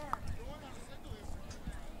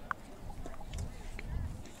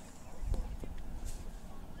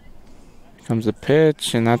 Comes the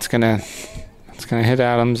pitch, and that's gonna hit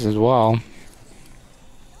Adams as well.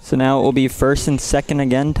 So now it will be first and second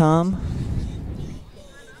again, Tom.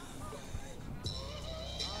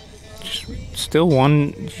 Still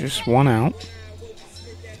just one out.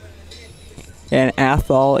 And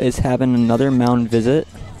Athol is having another mound visit.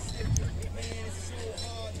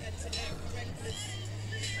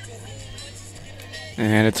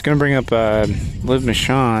 And it's going to bring up Liv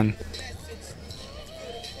Michon.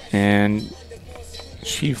 And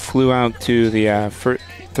she flew out to the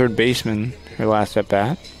third baseman her last at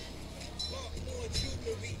bat.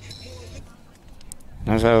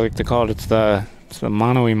 As I like to call it, it's the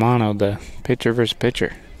mano-a-mano, the pitcher versus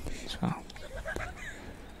pitcher. So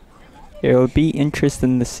it would be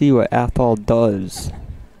interesting to see what Athol does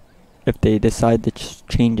if they decide to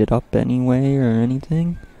change it up anyway or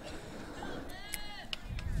anything.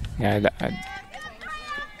 Yeah, I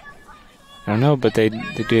don't know, but they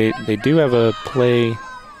do have a play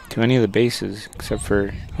to any of the bases except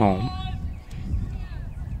for home.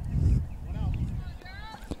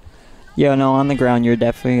 Yeah, no, on the ground you're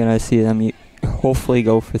definitely going to see them hopefully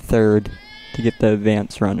go for third to get the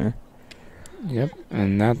advance runner. Yep,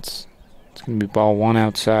 and it's going to be ball 1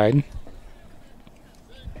 outside.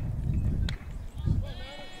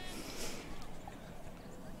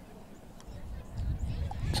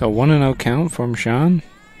 So 1-0 count from Sean.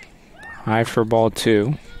 High for ball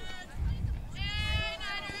 2.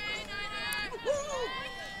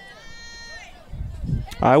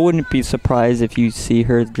 I wouldn't be surprised if you see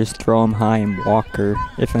her just throw him high and walk her,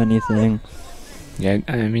 if anything. Yeah,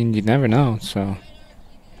 I mean, you never know, so.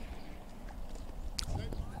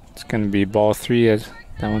 It's going to be ball 3 as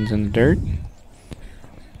that one's in the dirt.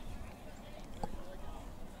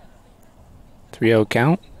 3-0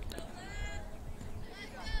 count.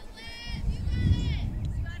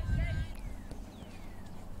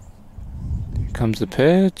 Comes the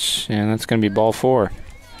pitch, and that's going to be ball 4.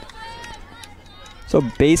 So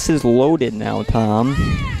bases loaded now, Tom.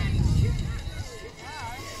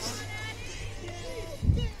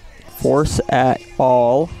 Force at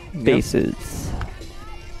all bases.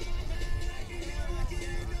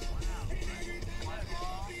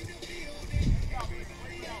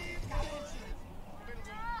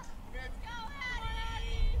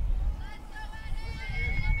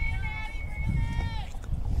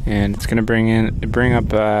 And it's going to bring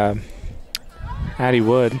up Addie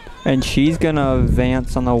Wood. And she's going to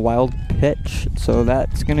advance on the wild pitch, so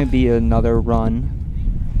that's going to be another run.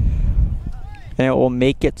 And it will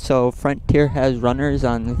make it so Frontier has runners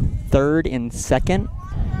on third and second.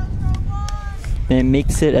 And it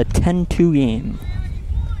makes it a 10-2 game.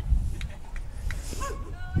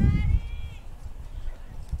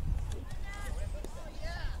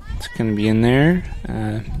 It's going to be in there.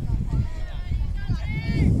 I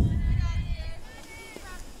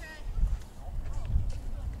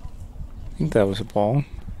think that was a ball.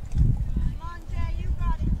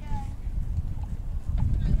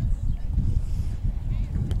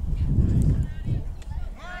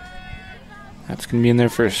 That's going to be in there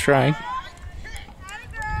for a strike.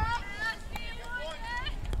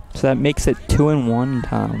 So that makes it 2-1,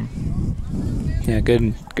 Tom. Yeah,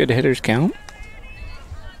 good hitters count.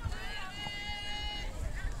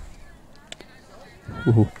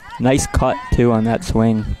 Ooh, nice cut, too, on that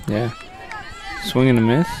swing. Yeah. Swing and a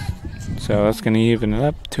miss. So that's going to even it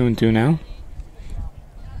up. 2-2 now.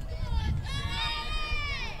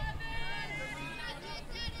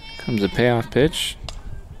 Comes a payoff pitch.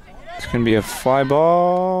 It's going to be a fly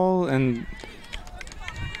ball, and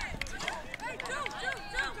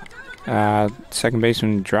second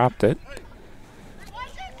baseman dropped it.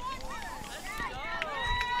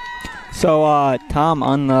 So, Tom,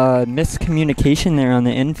 on the miscommunication there on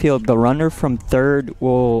the infield, the runner from third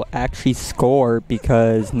will actually score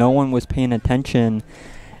because no one was paying attention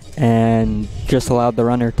and just allowed the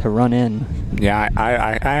runner to run in. Yeah,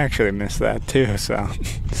 I actually missed that too, so.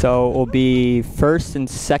 So it will be first and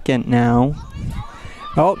second now.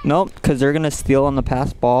 Oh, nope, because they're going to steal on the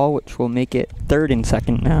pass ball, which will make it 3rd and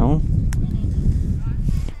 2nd now.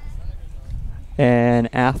 And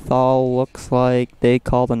Athol looks like they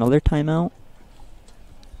called another timeout.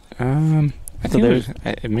 I So think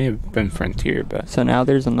it may have been Frontier, but So now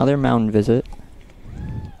there's another mound visit.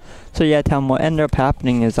 So yeah, Tom, what ended up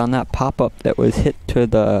happening is on that pop-up that was hit to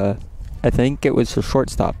the, I think it was the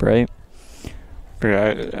shortstop, right?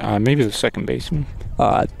 maybe the second baseman.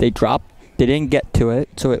 They didn't get to it,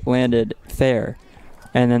 so it landed fair.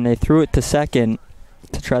 And then they threw it to second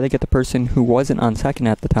to try to get the person who wasn't on second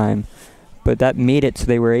at the time. But that made it so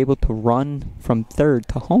they were able to run from third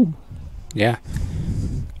to home. Yeah.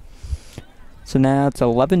 So now it's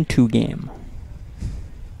 11-2 game.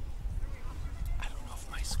 I don't know if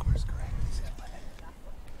my score is correct.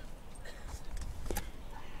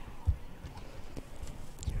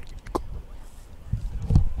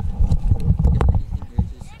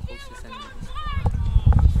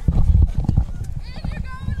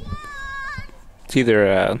 It's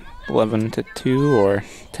either 11-2 or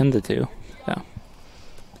 10-2. So.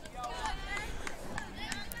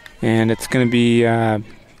 And it's going to be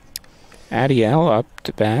Athol up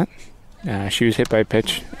to bat. She was hit by a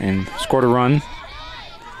pitch and scored a run.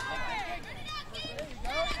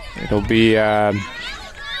 It'll be A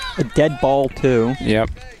dead ball, too. Yep.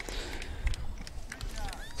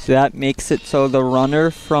 So that makes it so the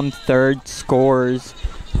runner from third scores,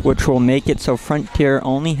 which will make it so Frontier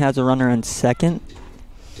only has a runner on second.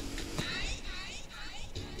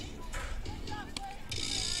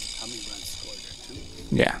 How many runs scored there?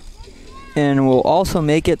 2? Yeah. And will also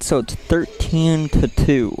make it so it's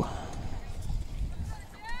 13-2.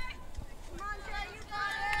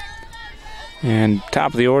 And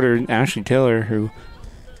top of the order, Ashley Taylor, who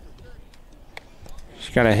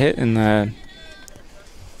she got a hit in the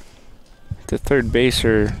third base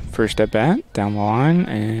her first at bat down the line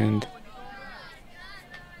and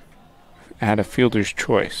had a fielder's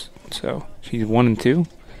choice. So she's 1-2.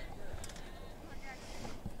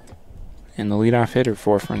 And the leadoff hitter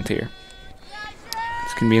for Frontier.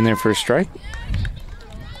 It's going to be in there for a strike.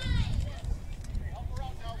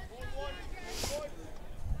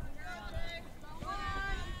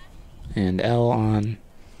 And Athol on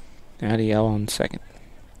second.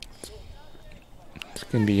 It's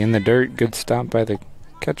going to be in the dirt. Good stop by the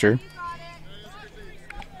catcher.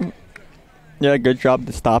 Yeah, good job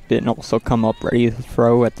to stop it and also come up ready to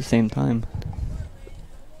throw at the same time.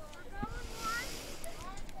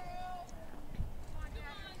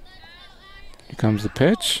 Here comes the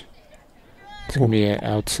pitch. It's going to be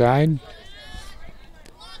outside.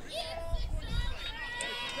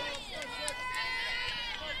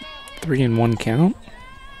 Three and 1 count.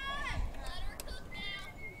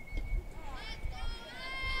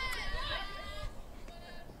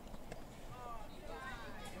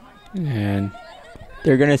 And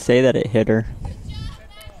They're going to say that it hit her.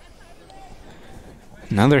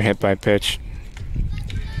 another hit by pitch.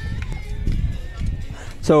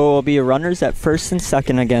 So it will be runners at first and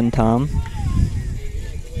second again, Tom.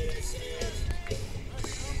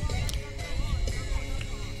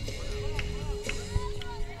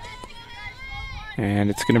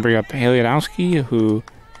 And it's going to bring up Haley Adowski, who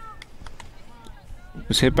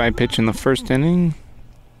was hit by a pitch in the first inning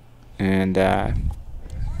and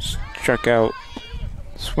struck out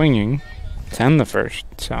swinging to end the first.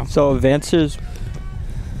 So advances.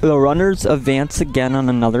 The runners advance again on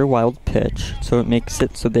another wild pitch, so it makes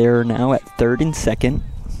it so they are now at third and second.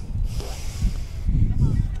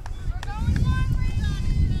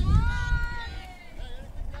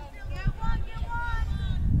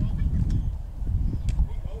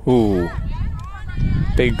 Ooh.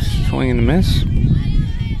 Big swing and a miss.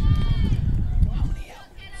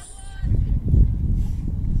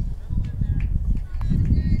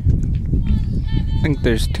 I think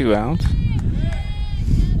there's 2 outs.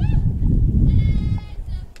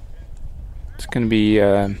 It's going to be...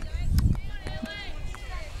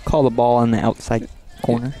 Call the ball on the outside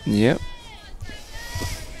corner. Yep.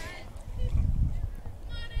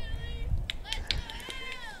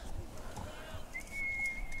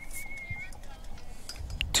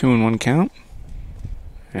 Two and 1 count.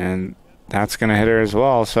 And that's going to hit her as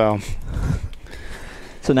well, so...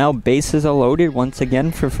 So now bases are loaded once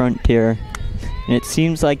again for Frontier. And it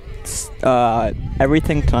seems like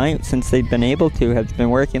everything tonight, since they've been able to, has been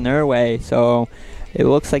working their way. So it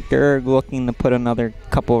looks like they're looking to put another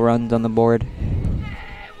couple runs on the board.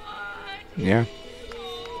 Yeah.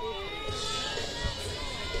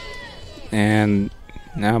 And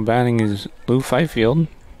now batting is Lou Fifield.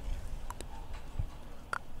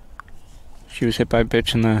 She was hit by a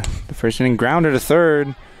pitch in the first inning, grounded to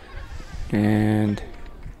third, and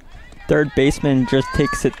Third baseman just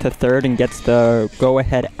takes it to third and gets the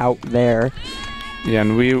go-ahead out there. Yeah,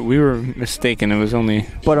 and we were mistaken. It was only.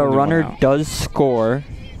 But a only one runner out. does score.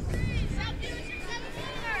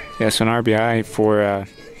 Yeah, so an RBI for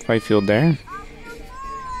Whitefield there.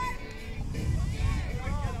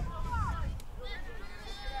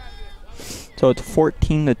 So it's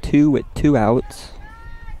 14-2 with 2 outs.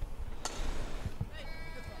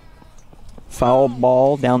 Foul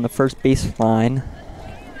ball down the first base line.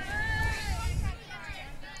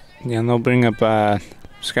 Yeah, and they'll bring up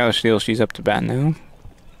Skylar Steele. She's up to bat now.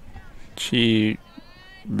 She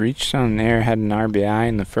reached on there, had an RBI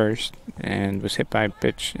in the first, and was hit by a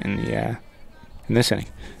pitch in this inning.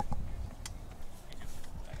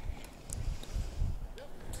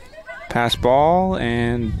 Pass ball,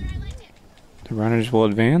 and the runners will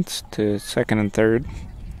advance to second and third.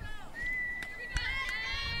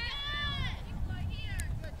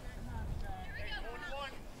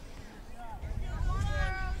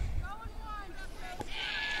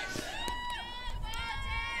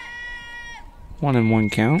 One and one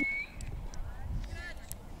count.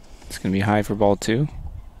 It's going to be high for ball 2.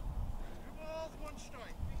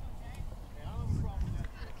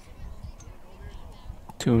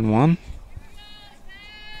 2-1.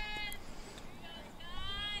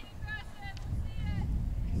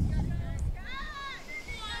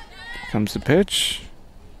 Comes the pitch.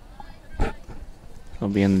 It'll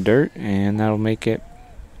be in the dirt, and that'll make it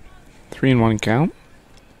 3-1 count.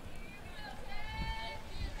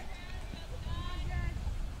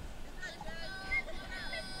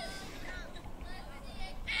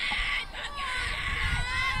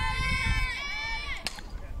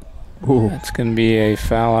 Ooh. That's going to be a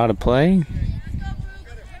foul out of play.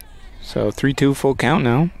 So 3-2 full count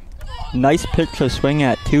now. Nice pitch to swing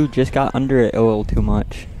at, too. Just got under it a little too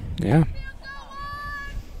much. Yeah.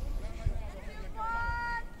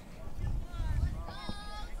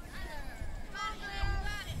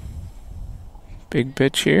 Big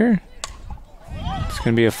pitch here. It's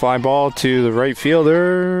going to be a fly ball to the right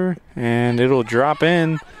fielder, and it'll drop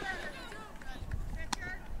in.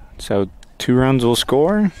 So 2 runs will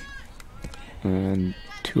score. And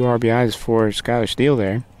 2 RBIs for Skylar Steele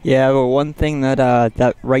there. Yeah, but one thing that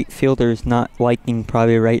that right fielder is not liking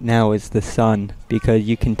probably right now is the sun, because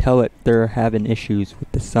you can tell that they're having issues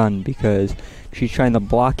with the sun because she's trying to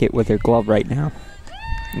block it with her glove right now.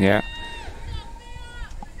 Yeah.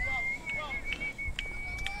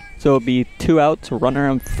 So it'll be 2 outs, runner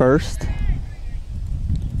on first.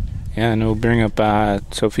 Yeah, and it'll bring up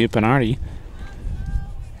Sophia Pinardi.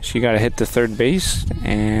 She got to hit the third base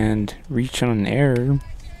and reach on an error.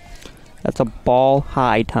 That's a ball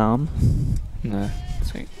high, Tom. In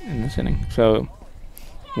this inning. So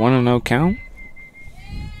 1-0 count.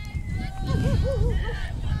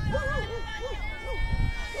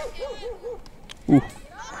 Ooh.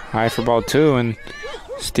 High for ball 2, and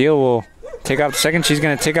Steele will take off the second. She's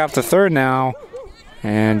going to take off the third now,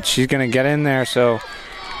 and she's going to get in there. So,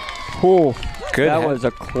 ooh, good. That was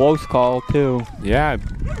a close call, too. Yeah,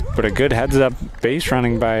 but a good heads-up base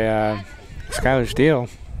running by Skylar Steele.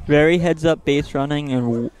 Very heads-up base running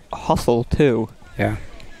and hustle, too. Yeah.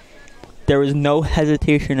 There was no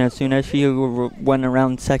hesitation as soon as she went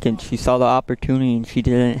around second. She saw the opportunity, and she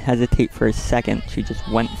didn't hesitate for a second. She just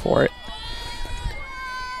went for it.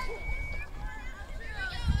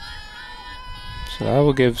 So that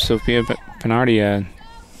will give Sophia Pinardi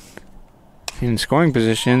in scoring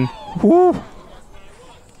position. Woo!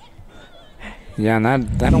 Yeah, and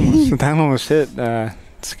that almost hit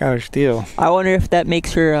Skylar Steele. I wonder if that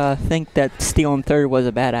makes her think that stealing third was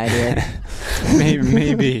a bad idea.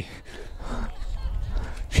 Maybe.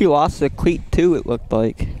 She lost the cleat too, it looked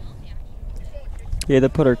like. She had to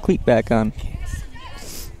put her cleat back on.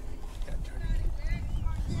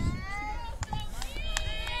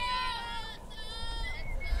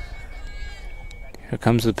 Here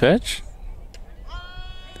comes the pitch.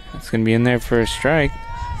 It's going to be in there for a strike.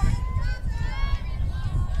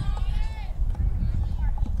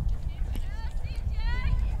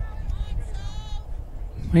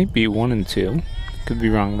 Might be 1-2. Could be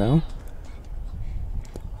wrong though.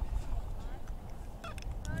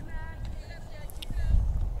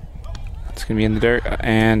 It's going to be in the dirt.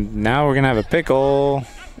 And now we're going to have a pickle.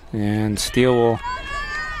 And Steele will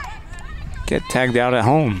get tagged out at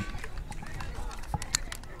home.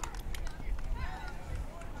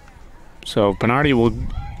 So Pinardi will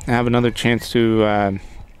have another chance to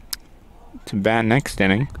bat next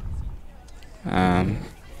inning, and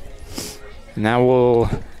that will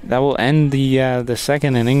end the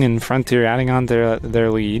second inning, and Frontier adding on to their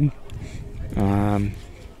lead. Yeah,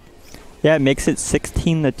 it makes it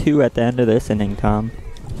 16-2 at the end of this inning, Tom.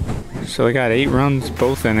 So they got 8 runs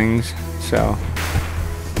both innings. So,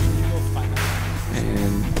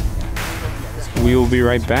 and we will be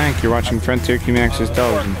right back. You're watching Frontier Community Access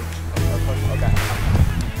Television.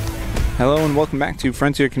 Hello and welcome back to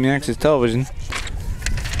Frontier Community Access Television.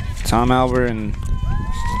 Tom Albert and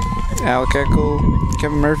Alec Eckel,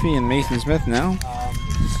 Kevin Murphy, and Mason Smith now.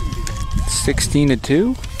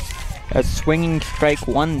 16-2. A swinging strike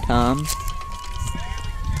 1, Tom.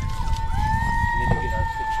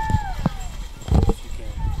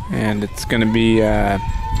 And it's going to be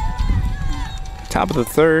top of the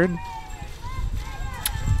 3rd.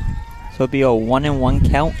 So it'll be a 1-1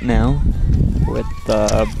 count now with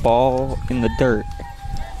the ball in the dirt.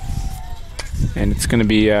 And it's going to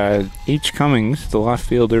be H. Cummings, the left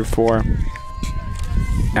fielder for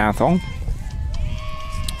Athol.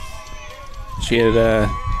 She had a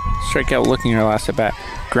strikeout looking her last at bat.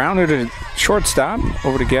 Grounded to shortstop,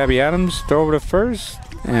 over to Gabby Adams, throw over to first,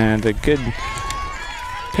 and a good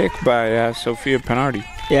pick by Sophia Panardi.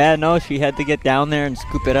 Yeah, no, she had to get down there and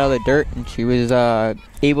scoop it out of the dirt, and she was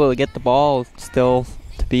able to get the ball still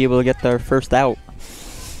to be able to get their first out.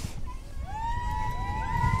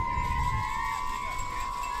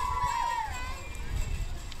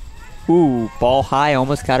 Ooh, ball high,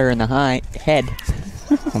 almost got her in the head.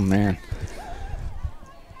 Oh, man.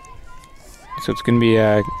 So it's going to be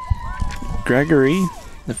Gregory,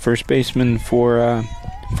 the first baseman for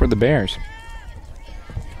the Bears.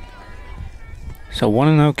 So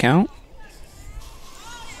 1-0 count.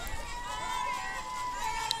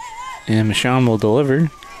 And Michonne will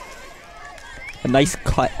deliver. A nice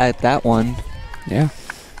cut at that one. Yeah.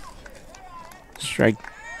 Strike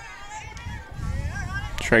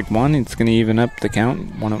 1. It's going to even up the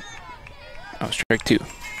count. Strike 2.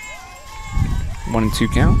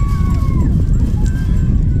 1-2 count.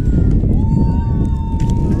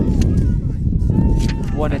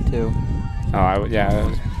 1-2. Oh,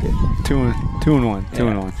 yeah. 2-1.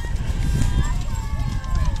 2-1.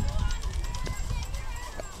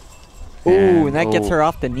 Ooh, and that gets her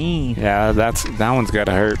off the knee. Yeah, that one's got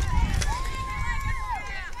to hurt.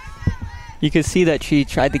 You could see that she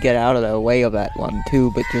tried to get out of the way of that one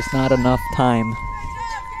too, but just not enough time.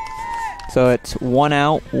 So it's 1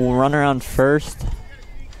 out. We'll run her on first.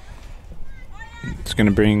 It's going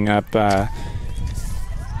to bring up T.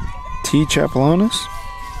 Chapalonis,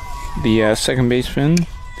 the second baseman.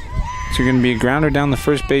 So you're going to be a grounder down the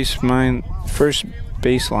first baseline,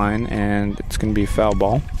 and it's going to be a foul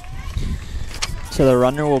ball. So the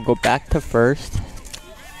runner will go back to first,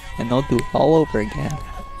 and they'll do it all over again.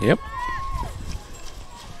 Yep.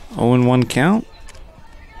 0-1 count.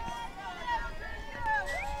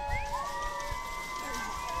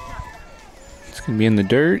 It's going to be in the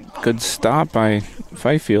dirt. Good stop by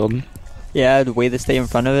Fifield. Yeah, the way to stay in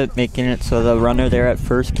front of it, making it so the runner there at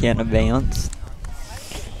first can't advance.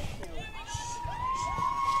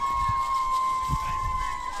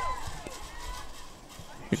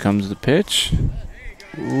 Here comes the pitch.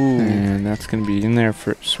 Ooh. And that's going to be in there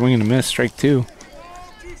for swing and a miss, strike 2.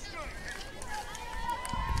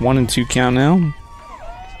 1-2 count now.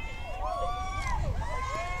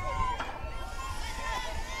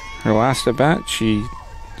 Her last at bat, she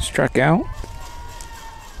struck out.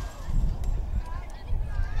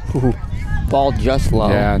 Ooh. Ball just low.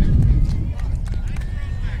 Yeah.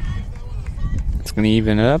 It's going to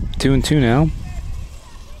even it up. 2-2 now.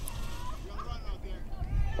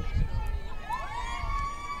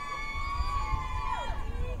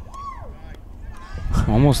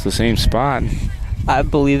 Almost the same spot. I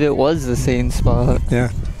believe it was the same spot.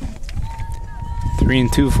 Yeah.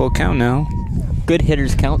 3-2 full count now. Good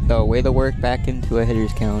hitter's count though. Way to work back into a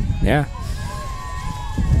hitter's count. Yeah.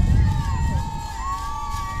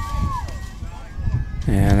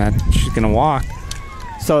 And she's gonna walk.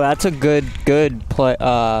 So that's a good play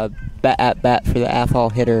at bat for the Athol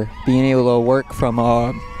hitter, being able to work from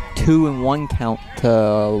a 2-1 count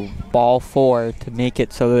to ball 4 to make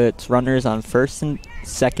it so that it's runners on first and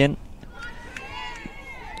second.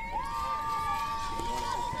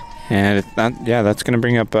 And that's gonna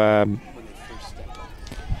bring up. And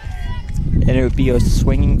it would be a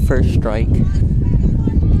swinging first strike.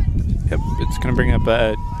 Yep, it's gonna bring up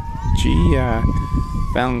G.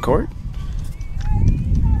 Valancourt.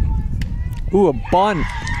 Ooh, a bunt.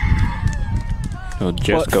 It'll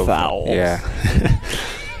just But go foul. Yeah.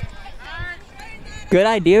 Good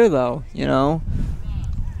idea though, you know.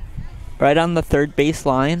 Right on the third base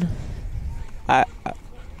line.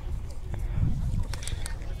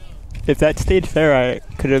 If that stayed fair,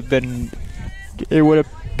 it would have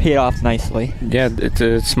paid off nicely. Yeah, it's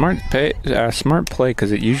a smart play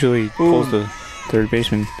because it usually pulls the third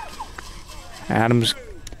baseman. Adams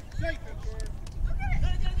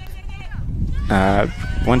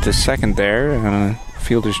went to second there,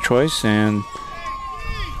 fielder's choice, and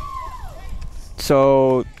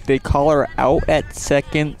So they call her out at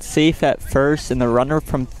second, safe at first, and the runner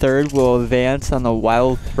from third will advance on the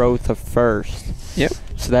wild throw to first. Yep.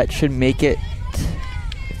 So that should make it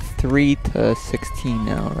 3-16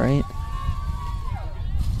 now, right?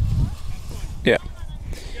 yeah.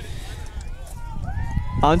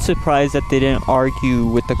 I'm surprised that they didn't argue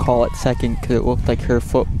with the call at second because it looked like her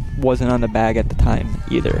foot wasn't on the bag at the time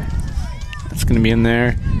either. It's going to be in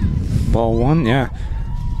there. Ball one, yeah.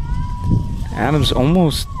 Adams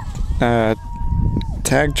almost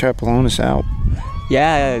tagged Chapalonis out.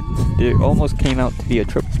 Yeah, it almost came out to be a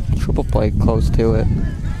triple play close to it.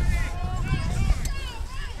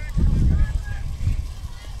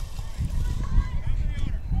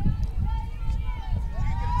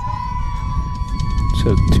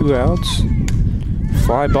 So 2 outs.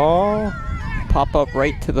 Fly ball. Pop up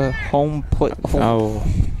right to the home plate. Oh.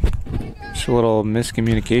 Just a little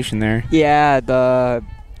miscommunication there. Yeah, the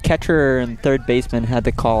catcher and third baseman had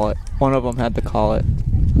to call it. One of them had to call it.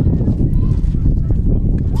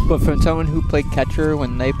 But from someone who played catcher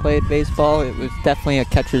when they played baseball, it was definitely a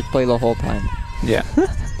catcher's play the whole time. Yeah.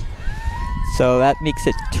 So that makes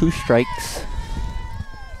it 2 strikes.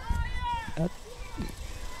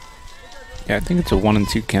 Yeah, I think it's a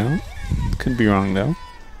 1-2 count. Could be wrong though.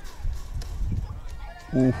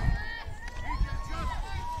 Ooh.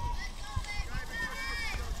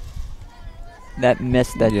 That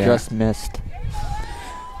missed, just missed.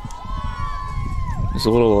 It's a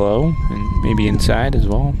little low and maybe inside as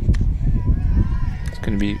well. It's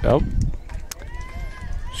going to be,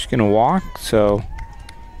 she's going to walk, so.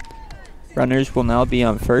 Runners will now be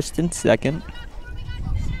on first and second.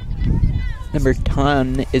 Number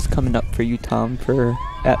 10 is coming up for you, Tom, for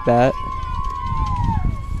at bat.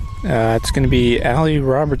 It's going to be Allie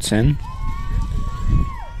Robertson.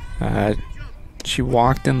 She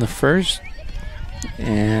walked in the first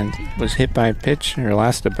and was hit by a pitch in her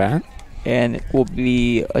last at bat. And it will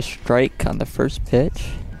be a strike on the first pitch.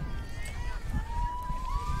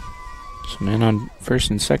 So man on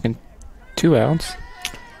first and second, 2 outs.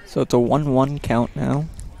 So it's a 1-1 count now.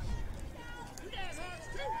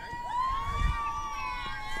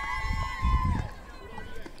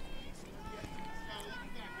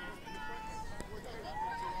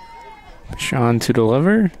 Sean to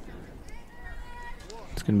deliver.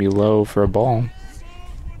 It's going to be low for a ball.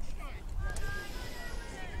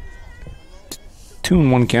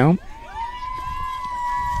 2-1 count.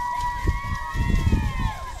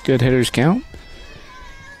 Good hitters count.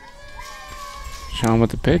 Sean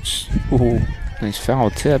with the pitch. Ooh, nice foul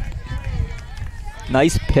tip.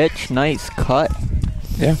 Nice pitch, nice cut.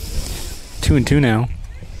 Yeah. 2-2 now.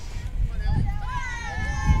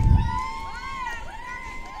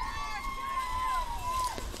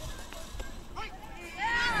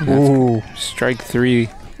 Ooh. Strike 3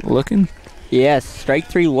 looking. Yes, strike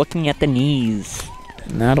 3 looking at the knees.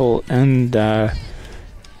 And that'll end top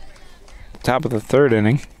of the third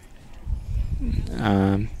inning.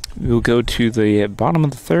 We'll go to the bottom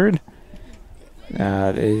of the third.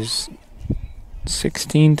 It is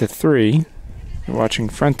 16-3. You're watching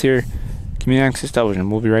Frontier Community Access Television.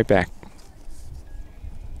 We'll be right back.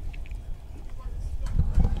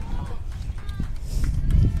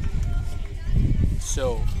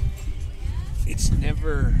 So, it's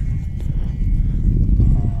never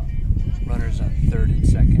runners on third and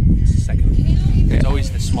second. It's second. Yeah. It's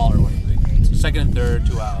always the smaller one. So second and third,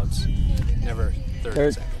 2 outs. Never third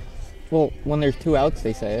and second. Well, when there's 2 outs,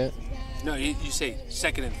 they say it. No, you say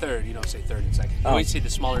second and third. You don't say third and second. You always say the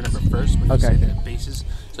smaller number first when you say the bases.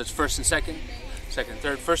 So it's first and second and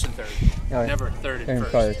third, first and third. Okay. Never third and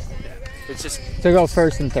first. Yeah. It's just So go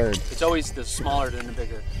first and third. it's always the smaller than the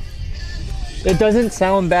bigger. It doesn't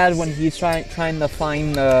sound bad when he's trying to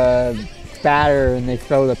find the batter and they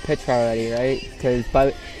throw the pitch already, right? Because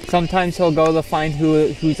sometimes he'll go to find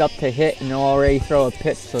who's up to hit and they'll already throw a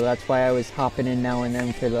pitch. So that's why I was hopping in now and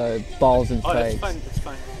then for the balls and Oh, strikes. that's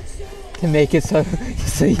fine. To make it so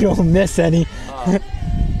you don't miss any.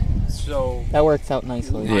 So That works out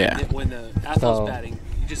nicely. Yeah. when the Athol's So- batting,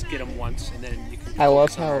 you just get them once and then you can. I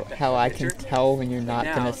love focus on how the I can pitcher. tell when you're not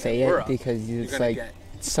Now gonna say we're it up. because You're it's gonna like get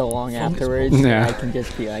so long focus. afterwards. Yeah. I can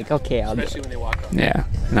just be like, okay, I'll do Especially it. when they walk up. Yeah.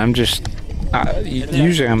 And I'm just...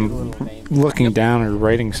 usually I'm looking down or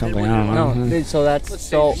writing something. I don't know. No, so Let's say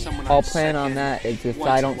so someone I'll on plan on second that. It's if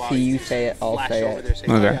wants I to don't walk, see you just say it, I'll flash say over it. there, say,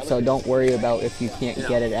 Okay. "Oh, So don't worry about if you can't Yeah.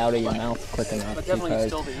 get it out of your mouth quick enough But definitely because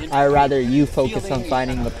still the injury. I'd rather you focus on Fielding,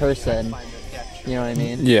 finding the person. find the catch. You know what I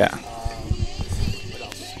mean? Yeah. What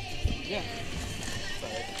else? Yeah.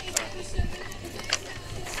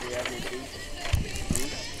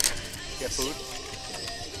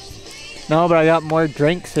 No, but I got more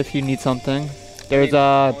drinks if you need something. There's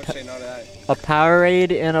I won't say no to that. a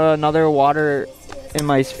Powerade and another water in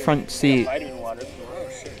my front seat. Vitamin water. Oh,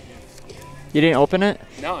 shit. You didn't open it?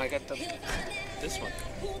 No, I got this one.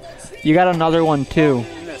 You got another one too.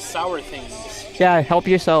 And the sour things. Yeah, help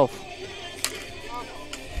yourself.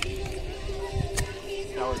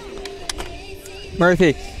 Sour things.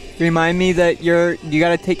 Murphy, remind me that you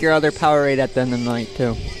gotta take your other Powerade at the end of the night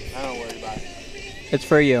too. I don't worry about it. It's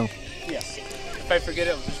for you. Yeah. If I forget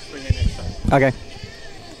it, I'll just bring it next time. Okay.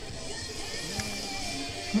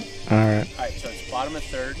 Alright. Alright, so it's bottom of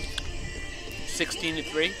third. 16 to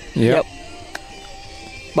 3. Yep.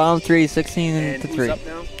 Bottom 3, 16 And to who's 3. up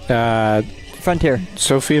now? Frontier.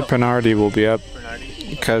 Sophia Pernardi will be up Bernardi.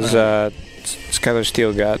 because Skylar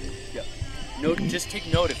Steele got. Yep. Note, just take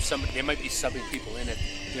note if they might be subbing people in it,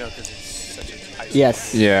 because it's such a high score.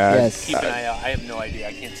 Yes. Yeah. Yes. Keep an eye out. I have no idea.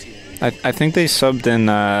 I can't see it. I think they subbed in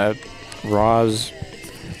Roz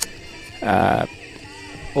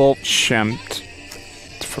Well, Schemt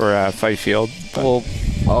for Fifield. But well,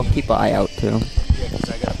 I'll keep an eye out too. Yeah, because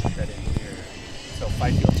I got to put that in here. So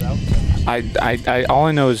 5 fields out. I all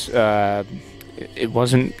I know is it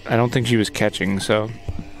wasn't. I don't think she was catching. So,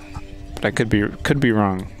 but I could be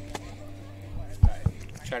wrong.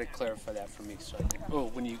 Alright. Try to clarify that for me. So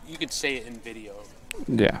when you could say it in video.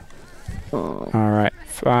 Yeah. All right.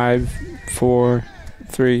 5, 4,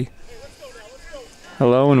 3.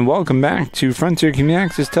 Hello and welcome back to Frontier Community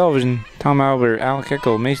Access Television. Tom Albert, Alec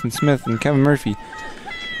Eckel, Mason Smith, and Kevin Murphy.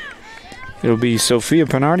 It'll be Sophia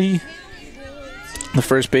Pernardi, the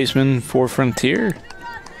first baseman for Frontier,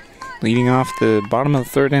 leading off the bottom of the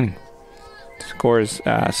third inning. Score is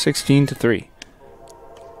 16 to 3.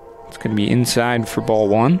 It's going to be inside for ball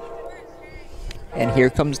 1. And here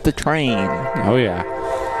comes the train. Oh yeah.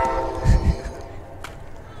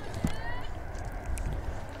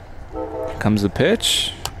 Here comes the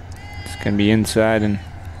pitch. It's going to be inside and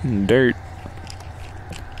in dirt.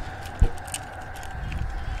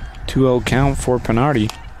 2-0 count for Pernardi.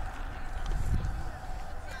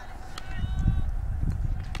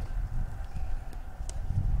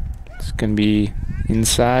 It's going to be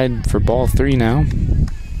inside for ball 3 now.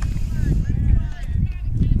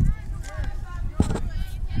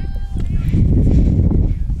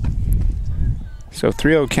 So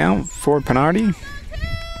 3-0 count for Pernardi.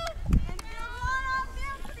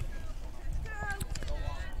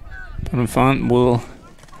 Bonifant will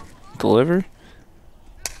deliver.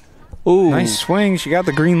 Ooh. Nice swing. She got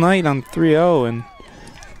the green light on 3-0 and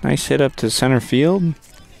nice hit up to center field.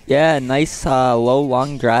 Yeah, nice low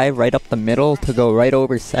long drive right up the middle to go right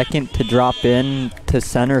over second to drop in to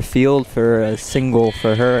center field for a single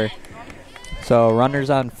for her. So runners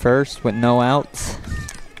on first with no outs.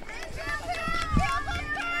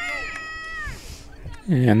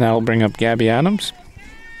 And that'll bring up Gabby Adams.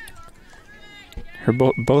 Her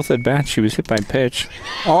both at bats, she was hit by pitch.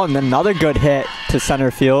 Oh, and another good hit to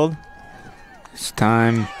center field. This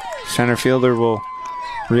time, center fielder will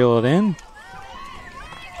reel it in.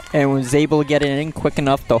 And was able to get it in quick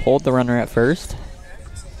enough to hold the runner at first.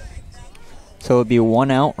 So it'll be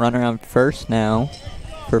 1 out, runner on first now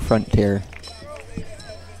for Frontier.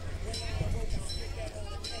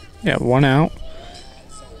 Yeah, 1 out.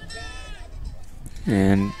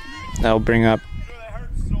 And that'll bring up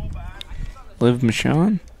Liv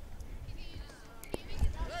Michon.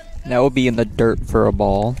 That will be in the dirt for a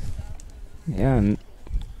ball. Yeah, and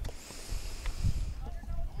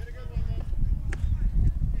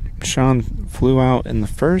Michon flew out in the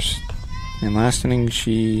first, and last inning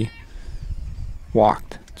she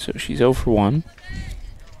walked. So she's 0 for 1.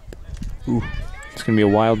 Ooh. It's going to be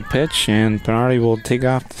a wild pitch, and Pernardi will take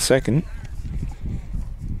off the second.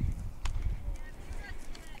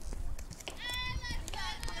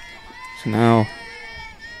 So now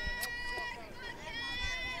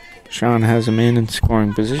Sean has him in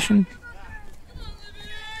scoring position.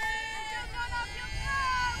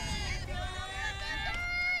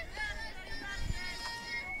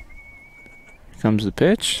 Here comes the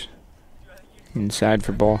pitch. Inside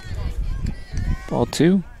for ball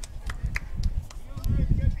 2.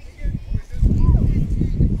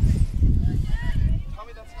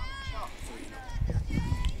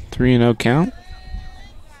 Three and 0 count.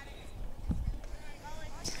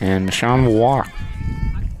 And Michon will walk.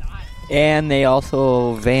 And they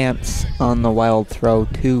also advance on the wild throw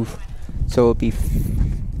too. So it'll be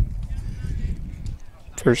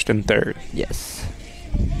first and third. Yes.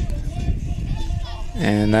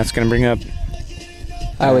 And that's going to bring up...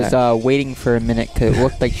 I was waiting for a minute because it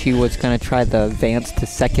looked like she was going to try the advance to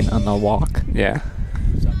second on the walk. Yeah.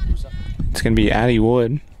 It's going to be Addie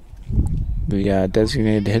Wood the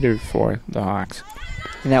designated hitter for the Hawks.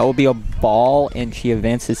 And that will be a ball, and she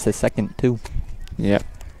advances to second, too. Yep.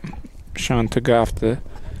 Sean took off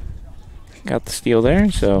got the steal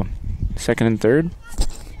there, so second and third.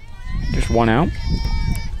 Just one out.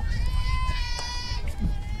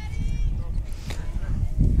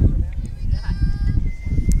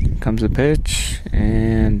 Comes the pitch,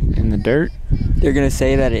 and in the dirt. They're going to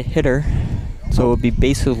say that it hit her. So it'll be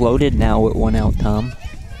bases loaded now with one out, Tom.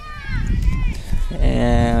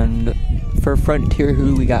 And for Frontier,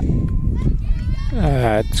 who do we got?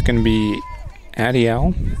 It's going to be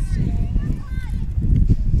Athol.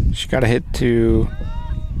 She got a hit to,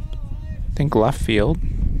 I think, left field.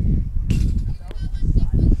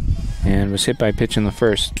 And was hit by a pitch in the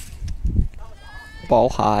first. Ball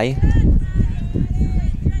high.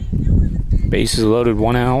 Bases loaded,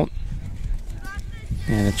 one out.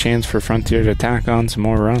 And a chance for Frontier to tack on some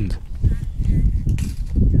more runs.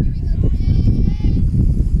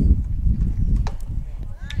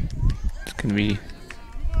 It's going to be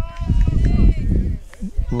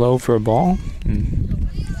low for a ball.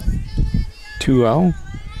 2-0.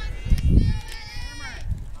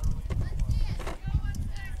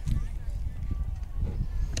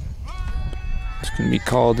 It's going to be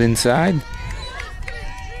called inside.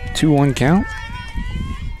 2-1 count.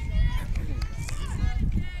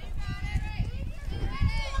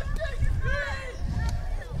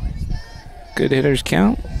 Good hitters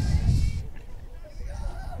count.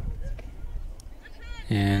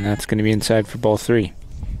 And that's going to be inside for ball 3.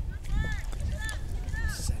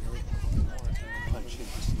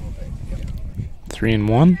 Three and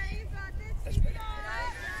 1.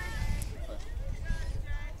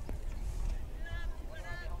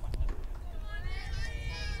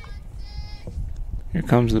 Here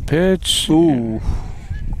comes the pitch. Ooh.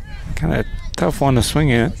 Kind of tough one to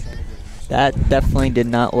swing at. That definitely did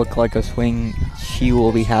not look like a swing she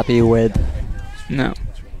will be happy with. No.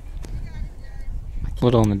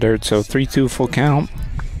 Little in the dirt, so 3-2 full count.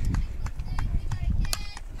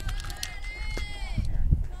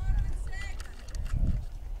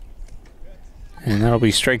 And that'll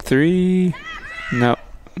be strike 3. No.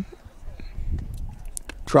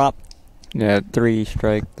 Drop. Yeah. 3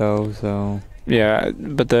 strike though, so. Yeah,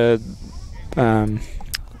 but the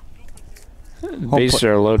bases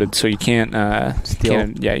are loaded, so you can't steal.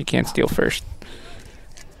 You can't steal first.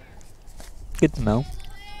 Good to know.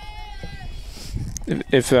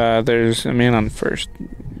 If there's a man on first,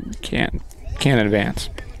 can't advance.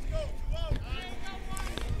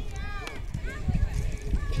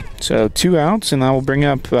 So 2 outs, and that will bring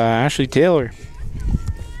up Ashley Taylor,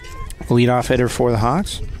 leadoff hitter for the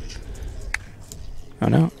Hawks. Oh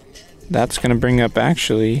no, that's going to bring up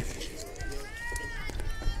actually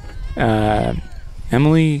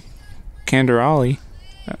Emily Canderali.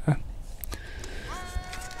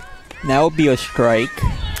 That would be a strike.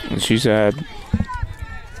 She's a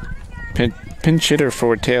pinch hitter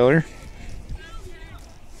for Taylor.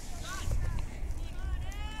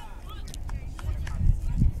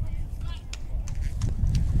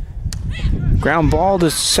 Ground ball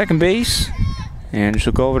to second base, and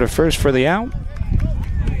she'll go over to first for the out.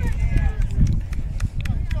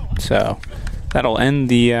 So that'll end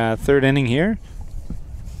the third inning here.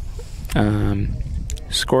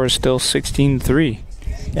 Score is still 16-3.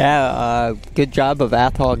 Yeah, good job of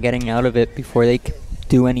Athol getting out of it before they could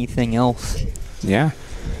do anything else. Yeah.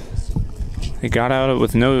 They got out of it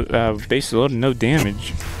with no bases loaded, no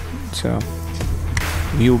damage. So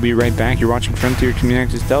we will be right back. You're watching Frontier Community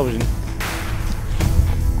Access Television.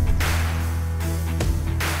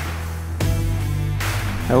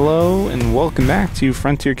 Hello and welcome back to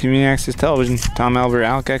Frontier Community Access Television. Tom Albert,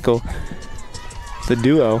 Alec Eckel, the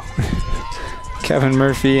duo, Kevin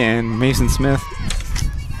Murphy and Mason Smith.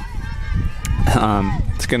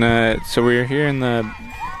 So we're here in the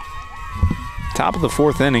top of the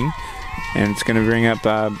fourth inning, and it's gonna bring up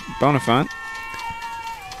Bonifant.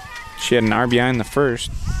 She had an RBI in the first.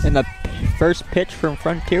 And the first pitch from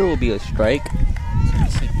Frontier will be a strike.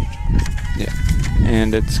 Yeah,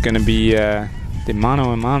 and it's gonna be the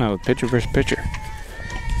mano a mano, pitcher versus pitcher.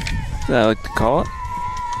 That's what I like to call it.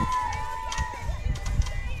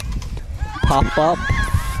 Pop up.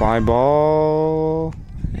 Fly ball.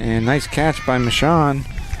 And nice catch by Michon.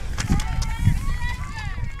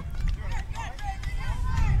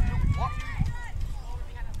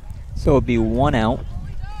 So it'll be 1 out.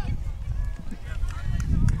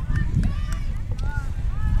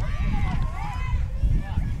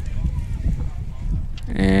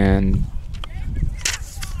 And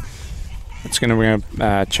it's going to bring up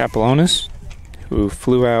Chapalonis, who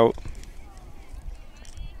flew out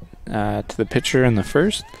to the pitcher in the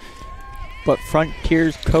first. But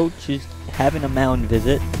Frontier's coach is having a mound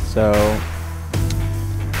visit, so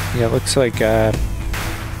yeah, it looks like I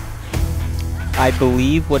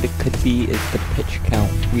believe what it could be is the pitch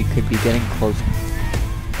count. We could be getting close.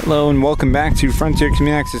 Hello and welcome back to Frontier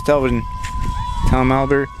Community Access Television. Tom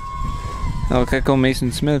Albert, El Keiko,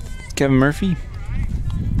 Mason Smith, Kevin Murphy.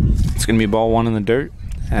 It's going to be ball 1 in the dirt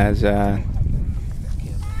as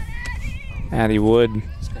Addie Wood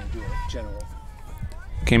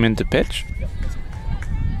came in to pitch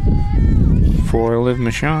for Liv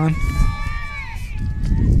Michon.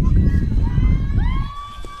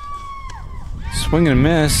 Swing and a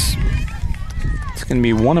miss. It's going to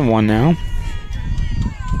be 1-1 now.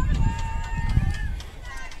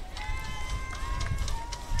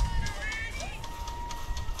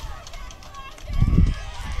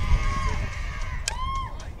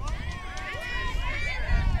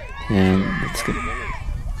 And it's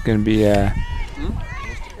going to be a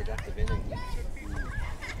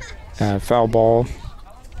foul ball.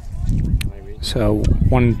 So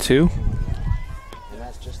 1-2.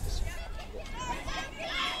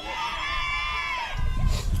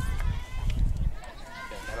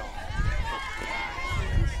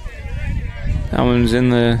 That one's in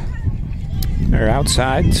the or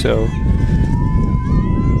outside, so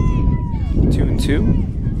 2-2.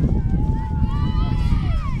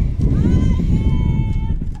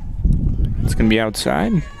 It's going to be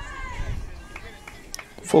outside.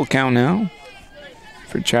 Full count now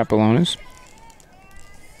for Chapalonis.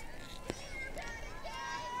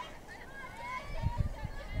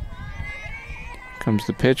 Comes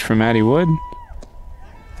the pitch from Addie Wood.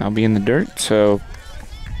 I'll be in the dirt, so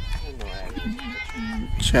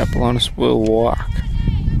Chapalonis will walk.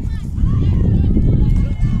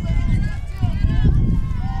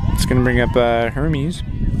 It's going to bring up Hermes.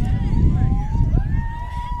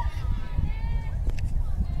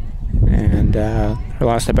 And her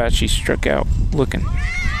last at bat, she struck out looking.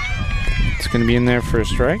 It's going to be in there for a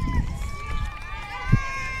strike.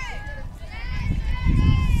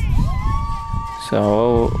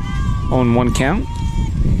 So 0-1 count.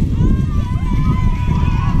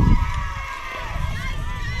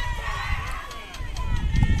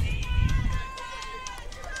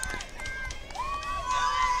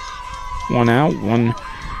 One out, one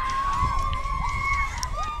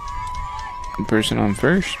person on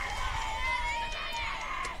first.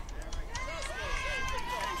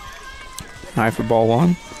 High for ball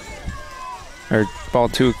 1. Or ball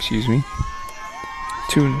 2, excuse me.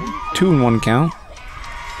 2-1 count.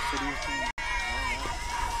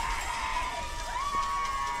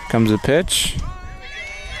 Comes the pitch.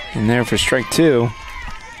 And there for strike 2. I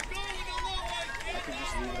could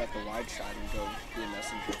just leave it at the wide side and go be a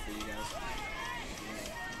messenger for you guys.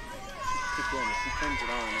 Keep going. If he turns it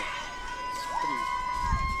on,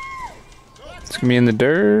 It's going to be in the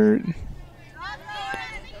dirt.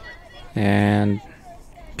 And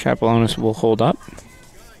Chapalonis will hold up.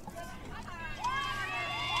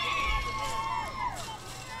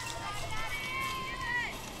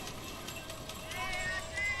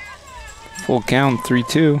 Full count,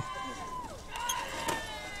 3-2.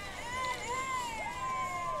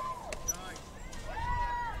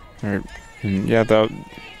 And yeah,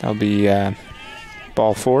 that'll be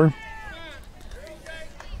ball 4.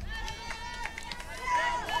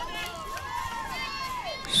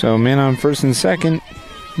 So man on first and second,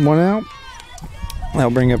 1 out. That'll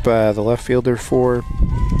bring up the left fielder for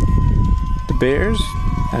the Bears,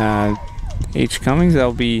 H. Cummings.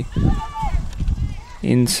 That'll be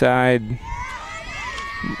inside,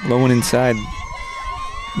 low and inside,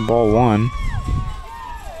 ball 1.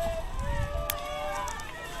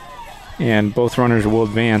 And both runners will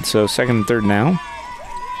advance, so second and third now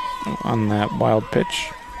on that wild pitch.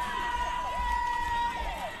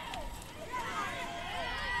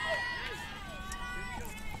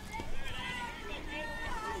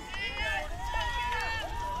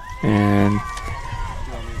 And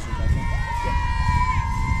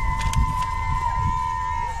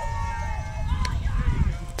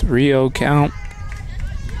 3-0 count.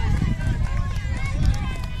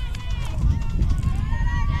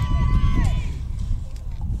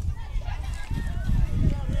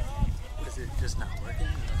 Is it just not working?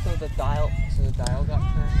 So the dial got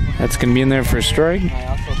turned. That's going to be in there for a strike. And I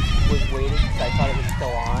also was waiting because I thought it was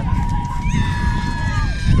still on.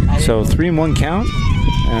 So 3-1 count,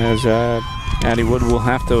 as Addie Wood will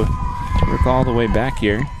have to work all the way back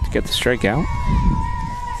here to get the strikeout.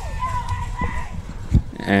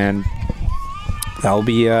 And that'll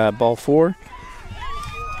be ball 4.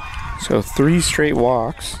 So 3 straight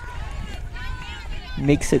walks.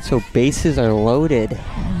 Makes it so bases are loaded.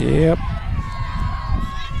 Yep.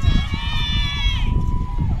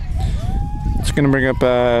 Just going to bring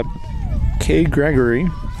up Kay Gregory.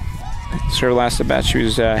 It's her last at bat. She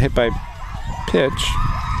was hit by pitch.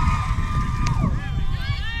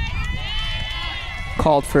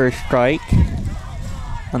 Called for a strike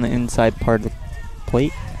on the inside part of the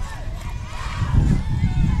plate.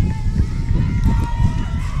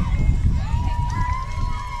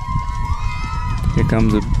 Here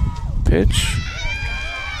comes a pitch.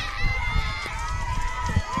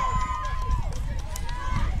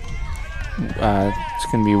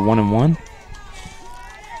 It's going to be 1-1.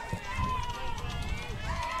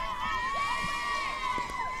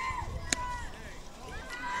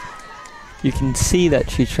 You can see that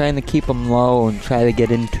she's trying to keep them low and try to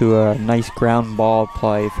get into a nice ground ball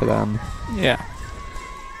play for them. Yeah.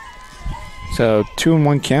 So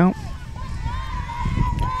 2-1 count.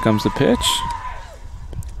 Comes the pitch.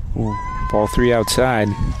 Ooh, ball 3 outside.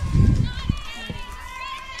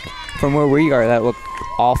 From where we are, that looked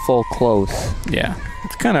awful close. Yeah,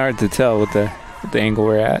 it's kind of hard to tell with the angle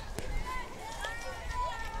we're at.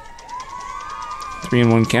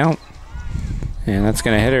 3-1 count, and that's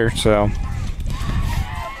gonna hit her. So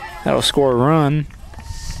that'll score a run.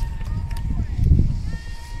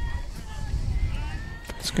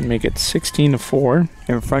 It's gonna make it 16-4.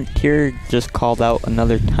 And Frontier just called out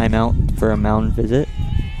another timeout for a mound visit.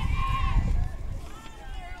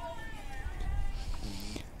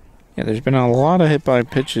 Yeah, there's been a lot of hit by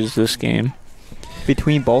pitches this game.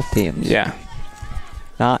 Between both teams. Yeah.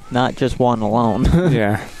 Not just one alone.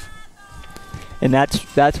 Yeah. And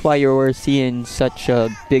that's why you're seeing such a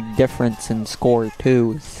big difference in score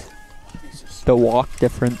too. Is the walk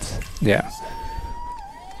difference. Yeah.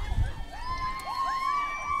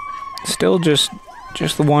 Still just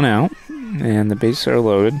the one out, and the bases are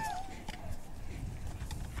loaded.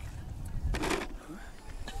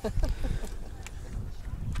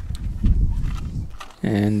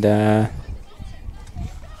 And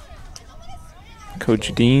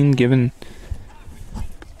Coach Dean giving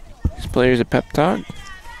his players a pep talk.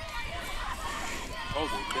 Oh,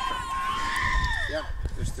 they're different. Yeah,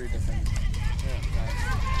 there's 3 different.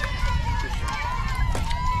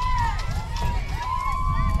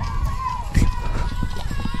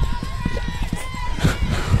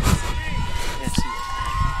 Can't see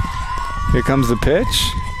it. Here comes the pitch.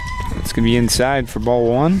 It's going to be inside for ball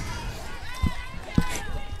 1.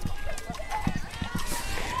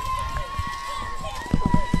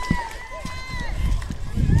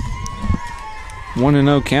 One and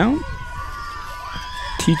 0 count.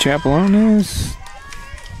 T. Chapalonis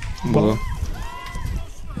will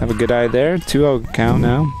have a good eye there. 2-0 count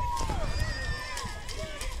now.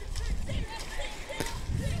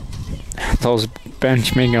 Athol's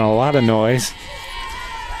bench making a lot of noise.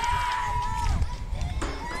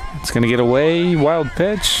 It's going to get away. Wild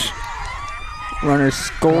pitch. Runner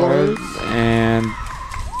scores. And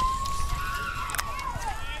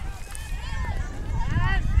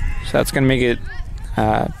so that's going to make it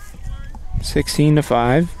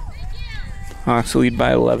 16-5. Hawks lead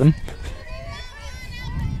by 11.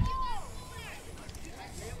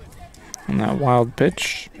 On that wild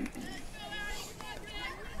pitch.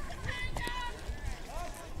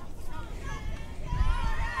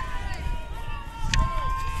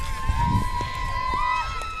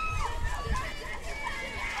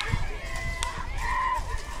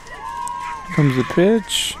 Comes the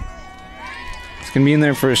pitch. It's going to be in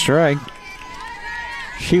there for a strike.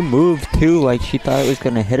 She moved too, like she thought it was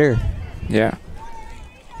going to hit her. Yeah.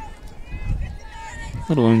 A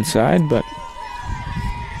little inside, but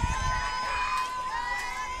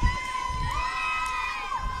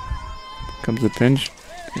comes the pinch.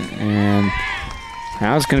 And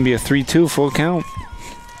now it's going to be a 3-2 full count.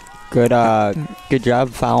 Good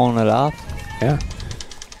job fouling it off. Yeah.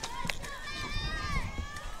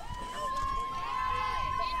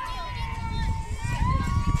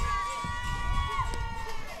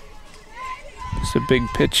 It's a big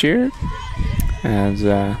pitch here. As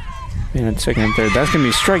in second and third. That's going to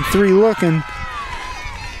be strike 3 looking.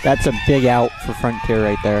 That's a big out for Frontier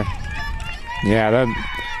right there. Yeah,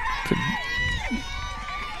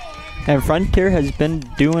 And Frontier has been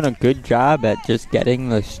doing a good job at just getting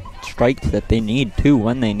the strikes that they need too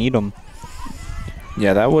when they need them.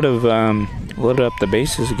 yeah, that would have loaded up the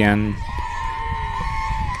bases again.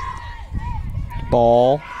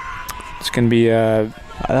 Ball. It's going to be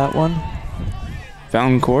That one.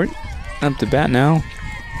 Fountain Court up to bat now.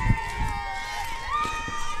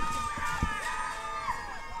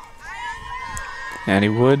 Addie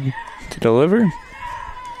Wood to deliver.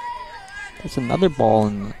 There's another ball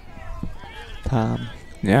in the Tom.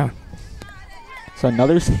 Yeah. So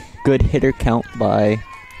another good hitter count by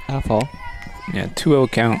Athol. Yeah,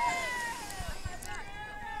 2-0 count.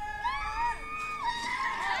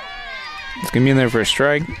 It's going to be in there for a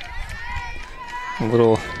strike. A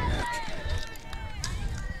little,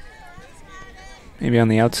 maybe on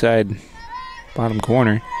the outside bottom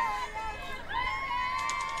corner.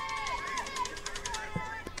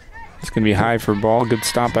 It's going to be high for ball. Good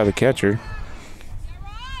stop by the catcher.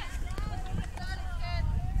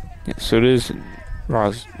 Yeah, so it is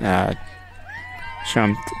Ross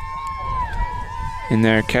Shumpt in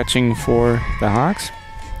there catching for the Hawks.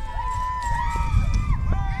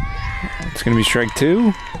 It's going to be strike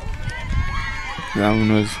 2. That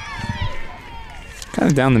one was kind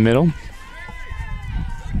of down the middle.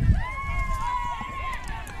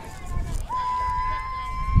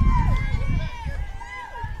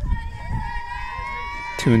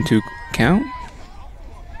 Two and 2 count.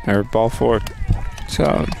 Or ball 4.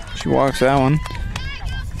 So she walks that one.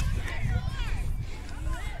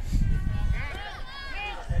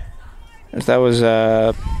 As that was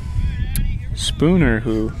Spooner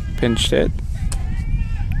who pinched it.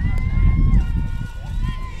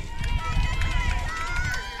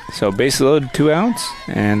 So base loaded, 2 outs,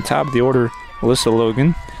 and top of the order, Alyssa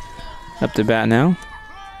Logan up to bat now.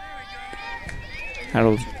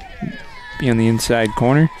 That'll be on the inside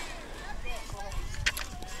corner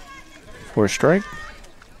for a strike.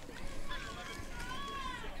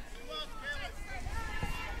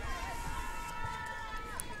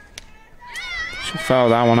 She'll foul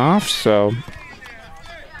that one off, so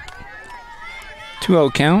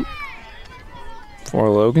 2-0 count for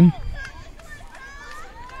Logan.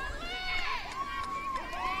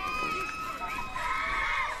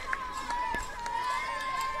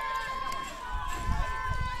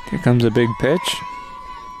 Here comes a big pitch.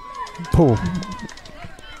 Pull.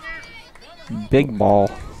 Big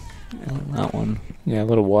ball on that one. Yeah, a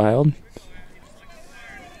little wild.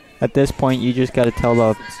 At this point, you just got to tell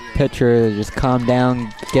the pitcher to just calm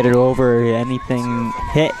down, get it over. Anything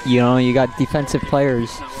hit, you know, you got defensive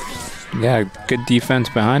players. Yeah, good defense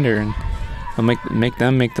behind her, and I'll make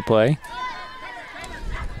them make the play.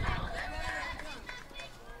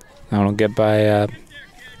 That'll get by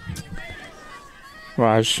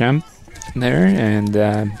Raj Shemp there, and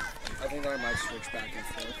I think I might switch back and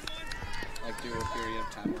forth. Like do a period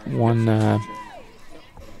of time. one.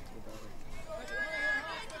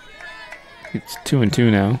 It's 2 and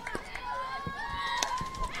 2 now.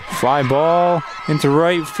 Fly ball into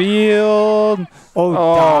right field. Oh,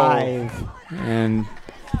 dive. And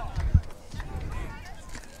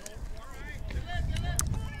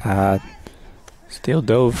Steele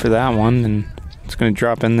dove for that one, and it's going to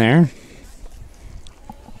drop in there.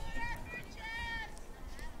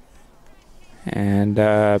 And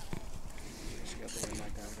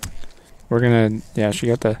we're going to, yeah, she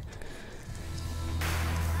got the.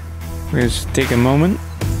 We're going to just take a moment.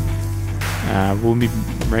 We'll be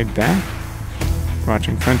right back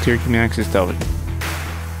watching Frontier Community Access Television.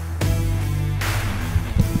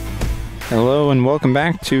 Hello and welcome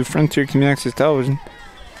back to Frontier Community Access Television.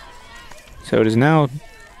 So it is now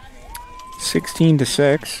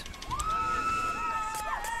 16-6.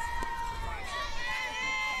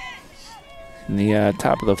 In the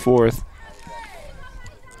top of the 4th.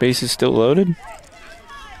 Base is still loaded.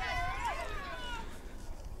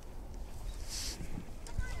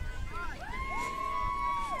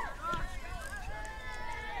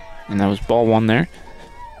 And that was ball 1 there.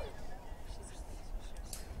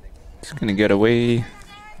 It's going to get away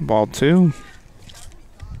ball 2.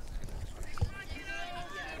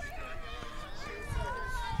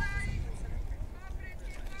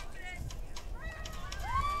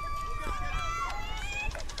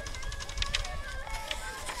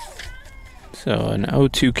 So an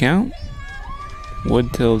 0-2 count.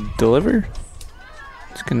 Wood to deliver.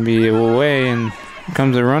 It's going to be away, and here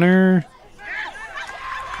comes a runner.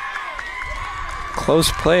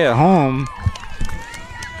 Close play at home.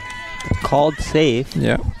 Called safe.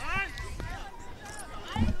 Yep.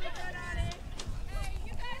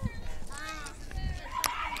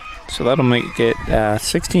 So that'll make it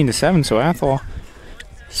 16-7. So Athol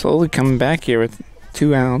slowly coming back here with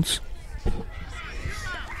 2 outs.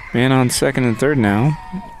 Man on second and third now.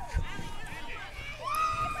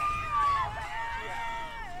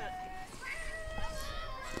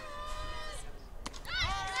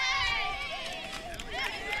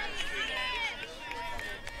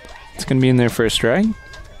 It's going to be in there for a strike.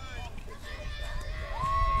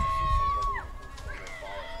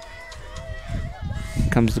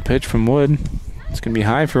 Comes the pitch from Wood. It's going to be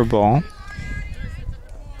high for a ball.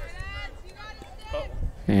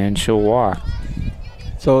 And she'll walk.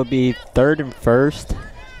 So it'll be third and first.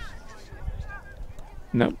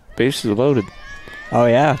 Nope, base is loaded. Oh,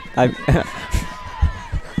 yeah.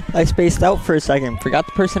 I spaced out for a second. Forgot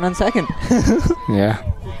the person on second. Yeah.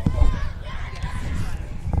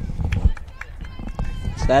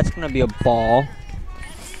 So that's going to be a ball.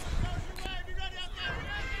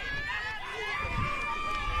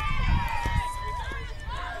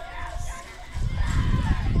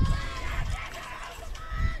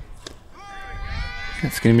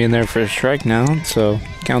 It's going to be in there for a strike now, so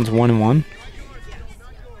counts 1-1.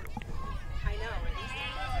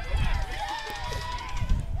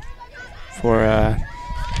 For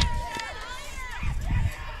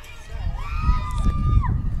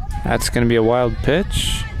that's going to be a wild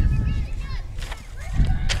pitch.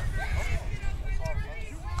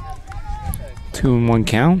 Two and 1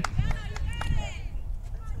 count.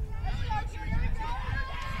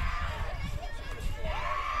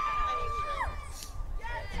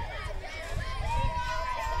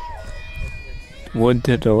 Wood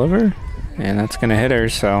to deliver, and that's going to hit her,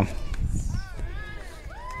 so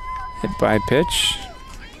hit by pitch.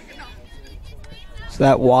 So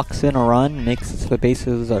that walks in a run, makes the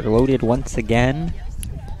bases are loaded once again.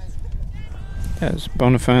 As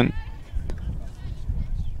Bonifant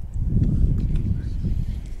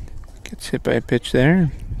gets hit by a pitch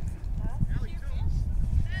there.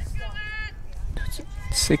 It's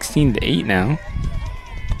 16-8 now.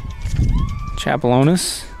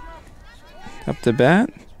 Chapalonis up to bat.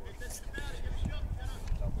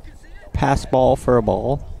 Pass ball for a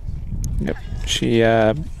ball. Yep, she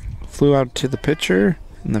flew out to the pitcher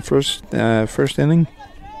in the first inning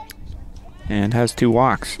and has 2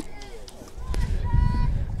 walks.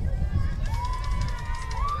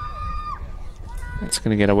 That's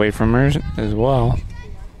going to get away from her as well.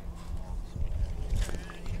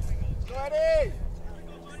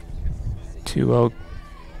 2-0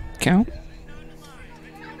 count.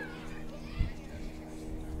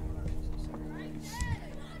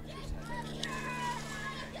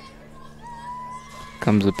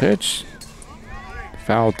 Comes the pitch.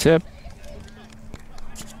 Foul tip.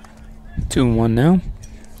 2-1 now.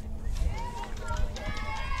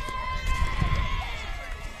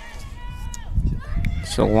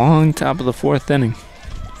 It's a long top of the 4th inning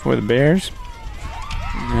for the Bears.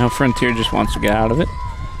 Now Frontier just wants to get out of it.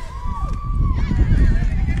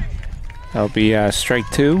 That'll be strike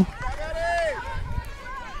 2.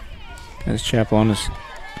 As Chapalonis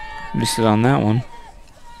misses on that one.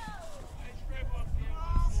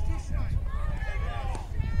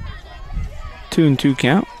 2-2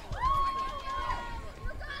 count.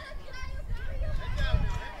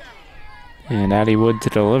 And Addie Wood to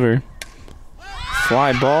deliver.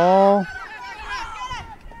 Fly ball.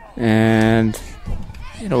 And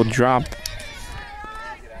it'll drop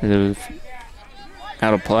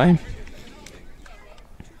out of play.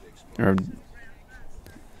 Or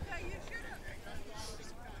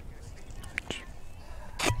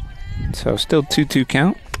so still 2-2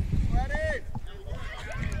 count.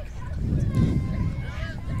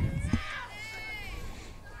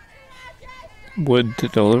 Wood to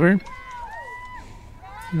deliver.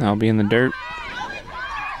 That'll be in the dirt.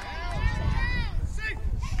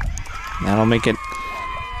 That'll make it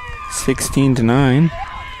 16-9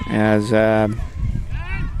 as I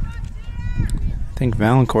think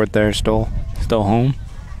Valancourt there still home.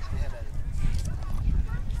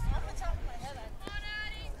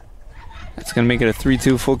 That's going to make it a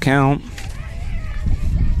 3-2 full count.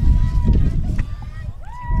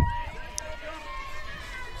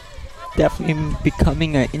 Definitely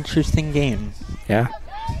becoming an interesting game. Yeah.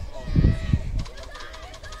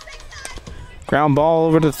 Ground ball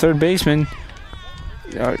over to the third baseman.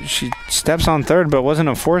 She steps on third, but it wasn't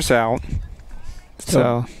a force out.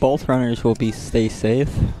 So both runners will stay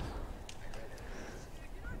safe.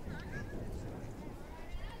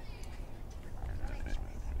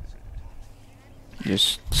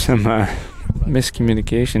 Just some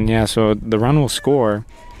miscommunication. Yeah, so the run will score.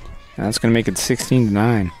 And that's going to make it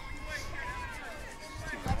 16-9.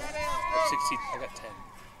 16, I got 10.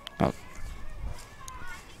 Oh.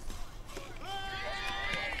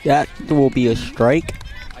 That will be a strike.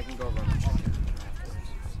 I can go over and check it.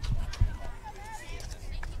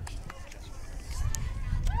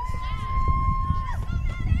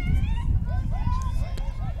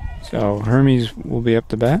 So Hermes will be up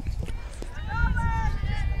to bat.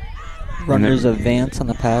 Runners advance on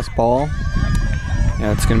the pass ball.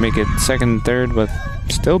 Yeah, it's going to make it second and third with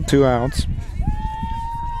still 2 outs.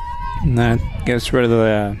 And that gets rid of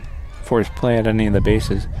the forced play at any of the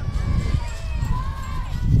bases.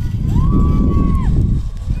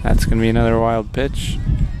 That's going to be another wild pitch.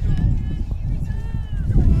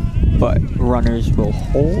 But runners will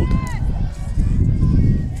hold.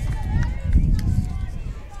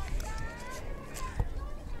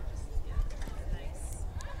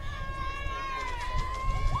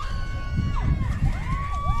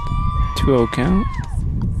 2-0 count.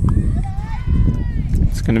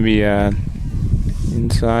 It's going to be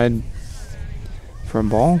inside for a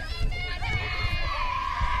ball.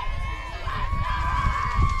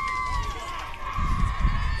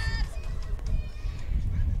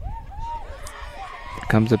 Here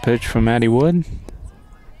comes the pitch from Matty Wood.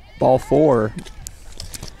 Ball 4.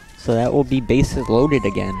 So that will be bases loaded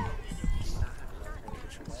again.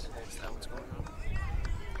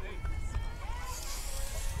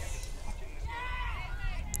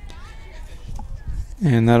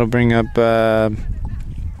 And that'll bring up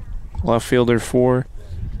left fielder for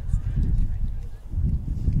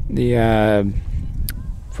the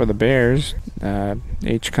Bears,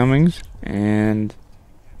 H. Cummings, and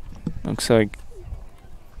looks like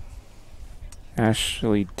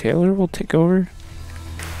Ashley Taylor will take over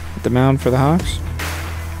at the mound for the Hawks.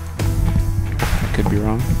 I could be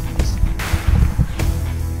wrong.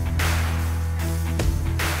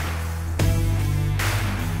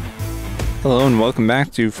 Hello and welcome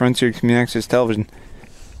back to Frontier Community Access Television.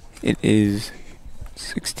 It is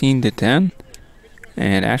 16-10,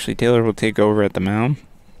 and Ashley Taylor will take over at the mound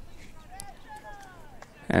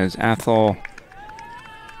as Athol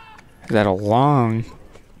is at a long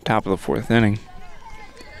top of the 4th inning.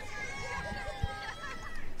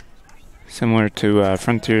 Similar to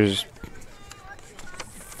Frontier's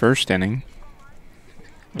first inning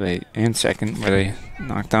and second, where they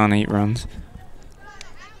knocked on 8 runs.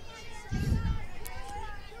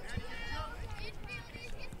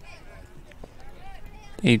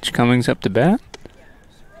 H. Cummings up to bat.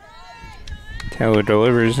 Taylor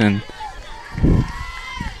delivers, and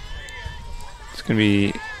it's going to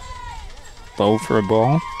be low for a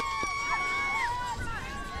ball.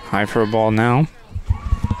 High for a ball now.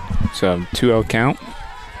 So 2-0 count.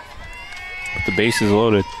 But the base is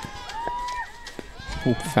loaded.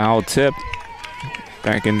 Ooh, foul tip.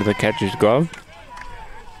 Back into the catcher's glove.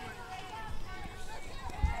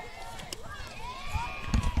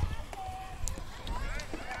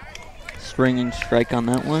 Swinging strike on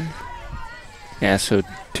that one. Yeah, so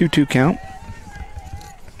 2-2 count.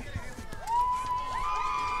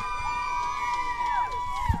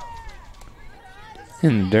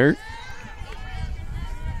 In the dirt.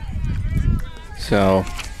 So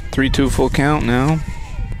 3-2 full count now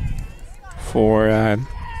for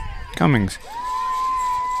Cummings.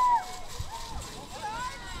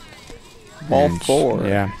 Ball And 4.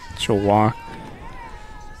 Yeah, she'll walk.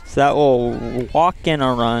 So that will walk in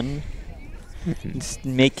a run. It's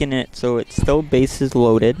making it so it's still bases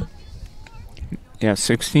loaded. Yeah,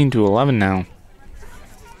 16-11 now.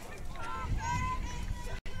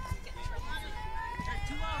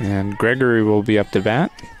 And Gregory will be up to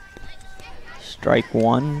bat. Strike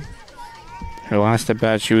 1. Her last at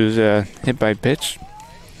bat, she was hit by pitch.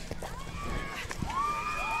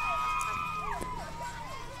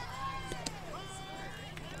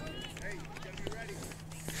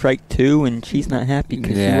 Strike 2, and she's not happy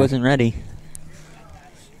because she wasn't ready.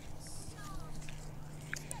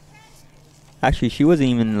 Actually, she wasn't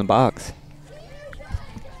even in the box.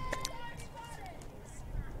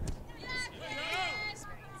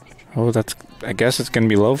 Oh, I guess it's going to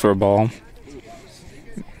be low for a ball.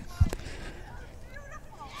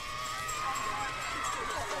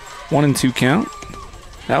 One and 2 count.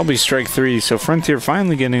 That'll be strike 3. So Frontier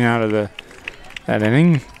finally getting out of that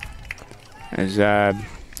inning as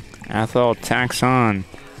Athol tacks on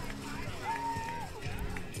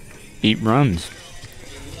 8 runs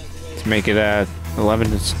to make it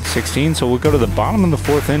 11-16. So we'll go to the bottom of the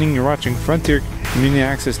 4th inning. You're watching Frontier Community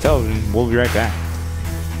Access Television. We'll be right back.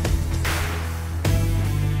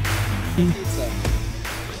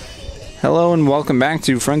 Hello and welcome back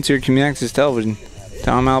to Frontier Community Access Television.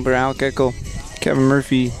 Tom Albert, Alec Eckel, Kevin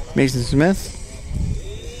Murphy, Mason Smith.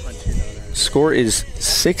 Score is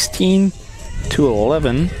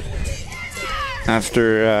 16-11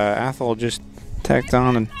 after Athol just tacked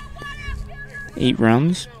on 8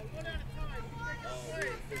 runs.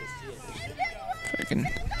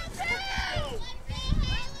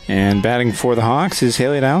 And batting for the Hawks is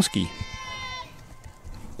Haley Dowski.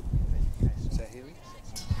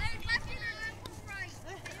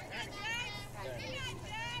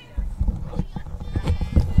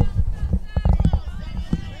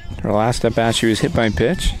 Her last at bat, she was hit by a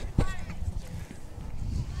pitch.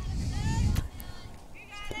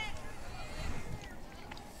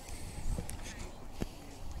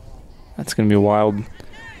 That's going to be wild.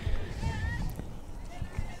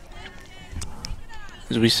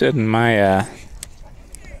 As we said in my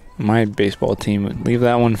my baseball team, would leave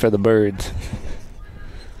that one for the birds.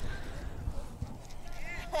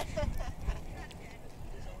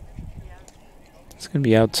 It's going to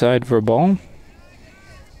be outside for a ball.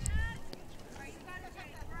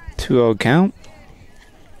 2-0 count.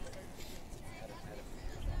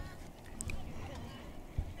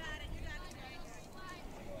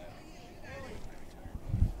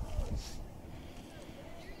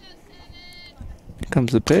 Here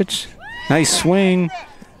comes the pitch. Nice swing.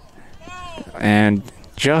 And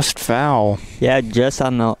just foul. Yeah, just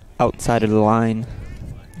on the outside of the line.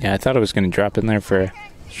 Yeah, I thought it was going to drop in there for a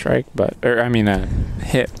strike, a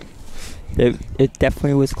hit. It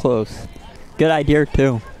definitely was close. Good idea,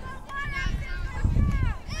 too.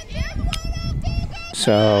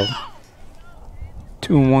 So,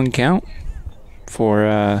 2-1 count for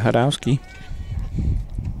Hadowski.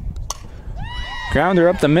 Grounder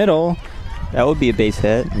up the middle. That would be a base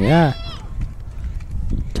hit. Yeah.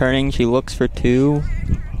 Turning, she looks for 2.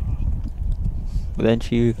 But then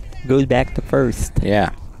she goes back to first.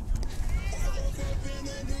 Yeah.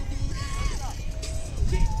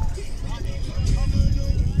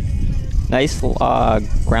 Nice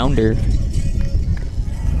grounder.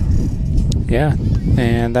 Yeah.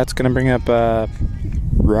 And that's going to bring up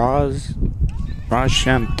Raj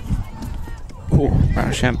Shemp. Ooh.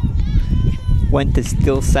 Raj Shemp. Went to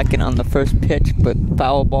steal second on the first pitch, but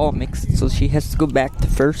foul ball makes it so she has to go back to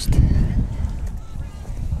first.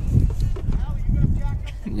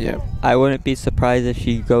 Yep. I wouldn't be surprised if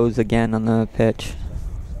she goes again on the pitch.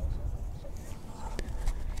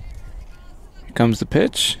 Here comes the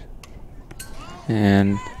pitch.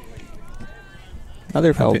 And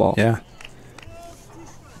another foul ball. Yeah.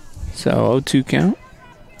 So 0-2 count.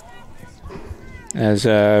 As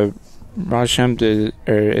Raj Shemp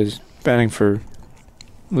is batting for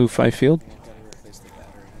Lou Fifield.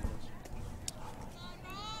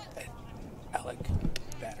 I like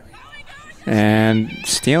battery. And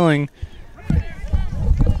stealing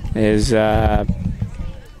is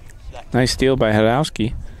nice steal by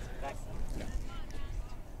Hadowski.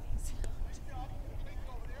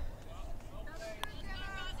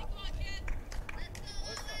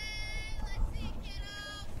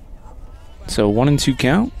 So 1-2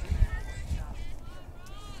 count.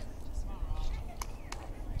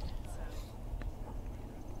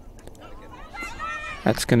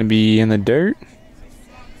 That's going to be in the dirt.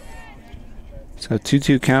 So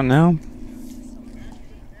 2-2 count now.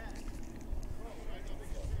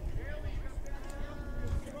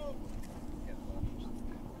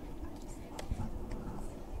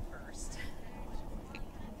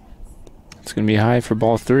 It's going to be high for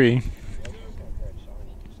ball 3.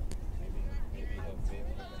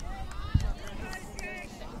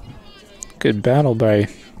 Good battle by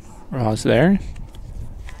Ross there.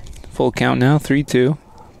 Full count now, 3-2.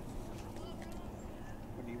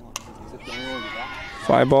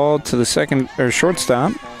 Fly ball to the second or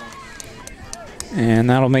shortstop, and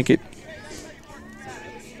that'll make it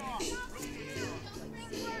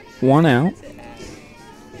 1 out.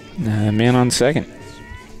 Man on second.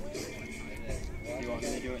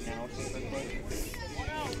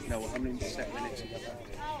 No, how many minutes you got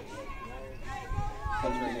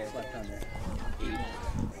left on there? 8.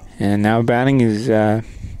 And now batting is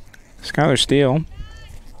Skylar Steele.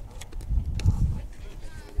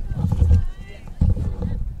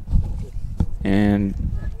 And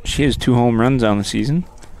she has 2 home runs on the season.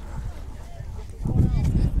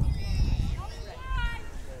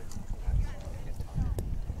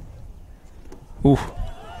 Ooh.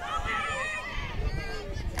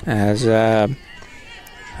 As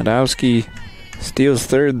Hadowski steals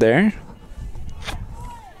third there.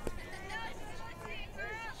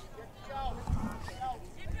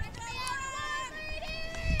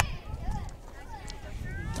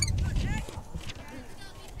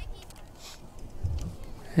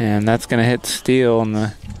 And that's going to hit Steele in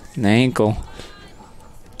the ankle.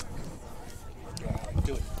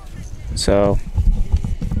 So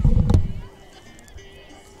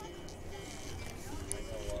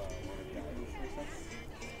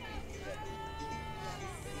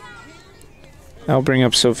I'll bring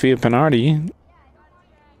up Sophia Pinardi.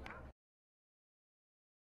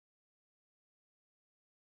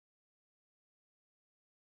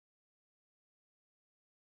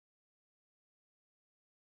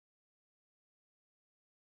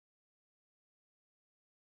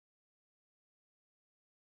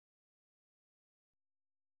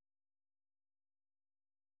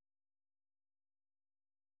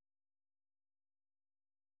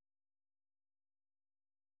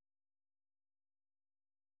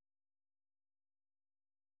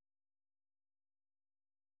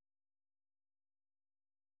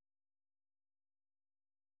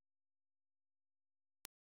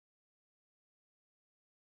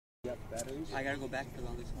 I gotta go back to the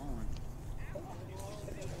small one.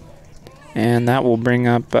 And that will bring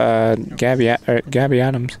up Gabby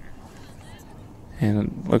Adams. And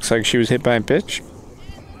it looks like she was hit by a pitch.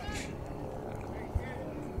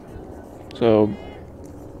 So,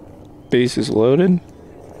 base is loaded.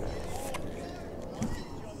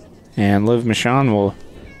 And Liv Michon will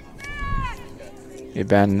be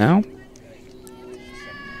batting now.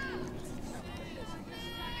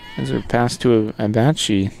 As her pass to a bat,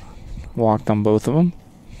 she walked on both of them.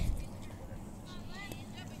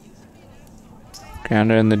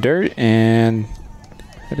 Grounded in the dirt, and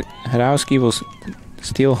Hadowski will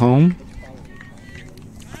steal home.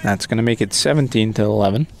 That's going to make it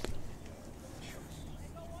 17-11.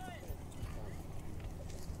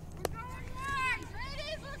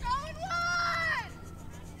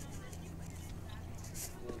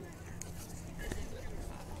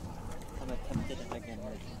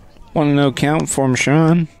 One no count for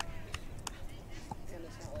Michon.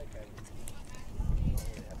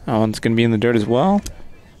 That one's going to be in the dirt as well.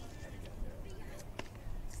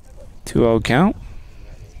 2-0 count.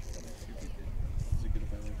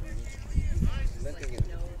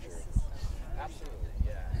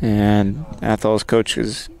 And Athol's coach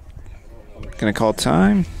is going to call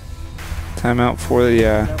time. Timeout for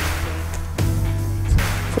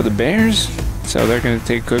the Bears. So they're going to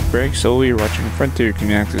take a quick break. So you're watching Frontier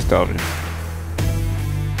Community Access Television.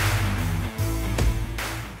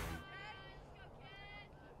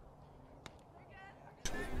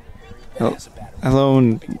 Hello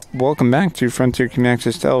and welcome back to Frontier Community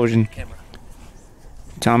Access Television.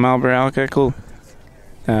 Tom Albert, Alec Eckel,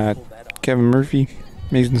 Kevin Murphy,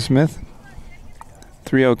 Mason Smith.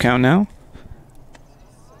 3-0 count now.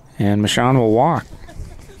 And Michon will walk.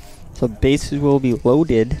 So bases will be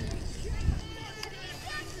loaded.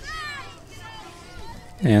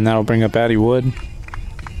 And that'll bring up Addie Wood.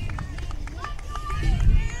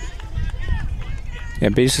 Yeah,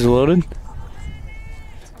 bases loaded.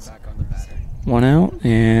 One out,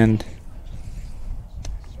 and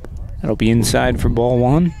that'll be inside for ball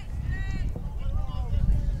one.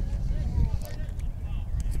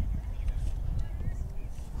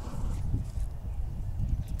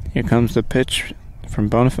 Here comes the pitch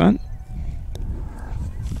from Bonifant.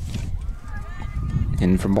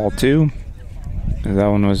 In for ball two. That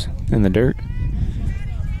one was in the dirt.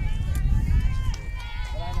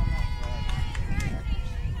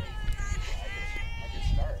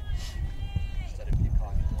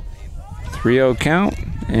 .30 count,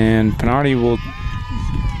 and Pinardi will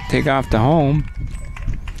take off to home.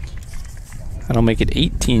 That'll make it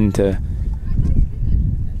 18-11.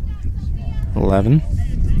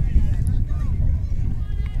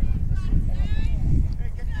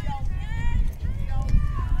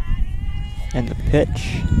 And the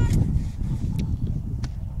pitch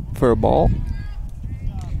for a ball.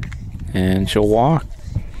 And she'll walk.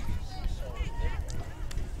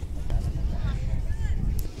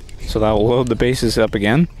 So that will load the bases up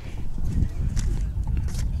again.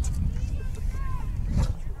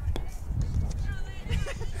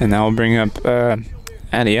 And that will bring up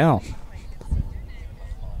Adiel.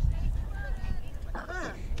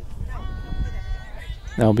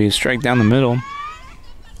 That'll be a strike down the middle.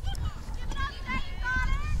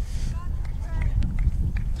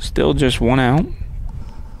 Still just one out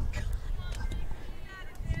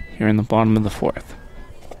here in the bottom of the fourth.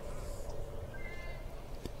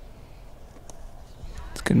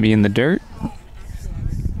 It's going to be in the dirt.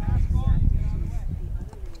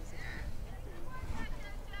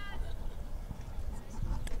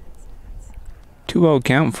 .20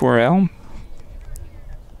 count for L.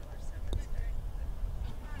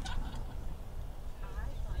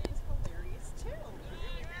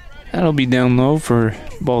 That'll be down low for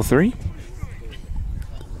ball three.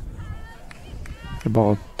 For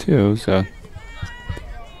ball two, so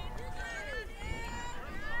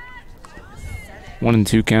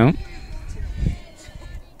 1-2 count.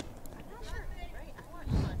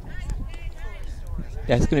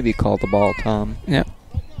 That's going to be called the ball, Tom. Yep.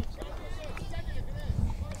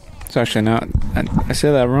 It's actually not. I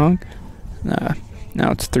said that wrong.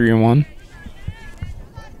 Now it's 3-1.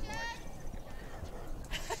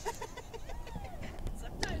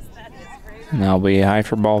 And that'll be high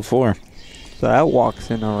for ball four. So that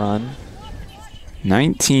walks in a run.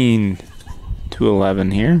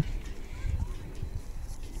 19-11 here.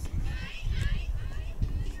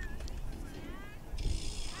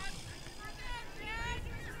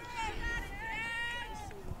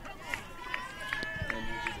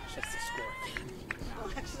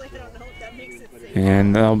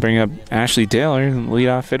 And that'll bring up Ashley Taylor,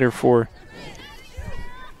 leadoff hitter for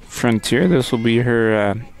Frontier. This will be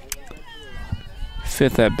her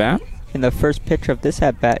fifth at bat. And the first pitch of this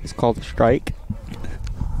at-bat is called a strike.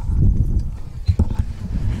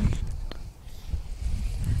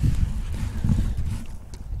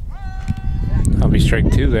 That'll be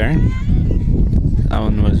strike 2 there. That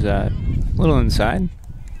one was a little inside.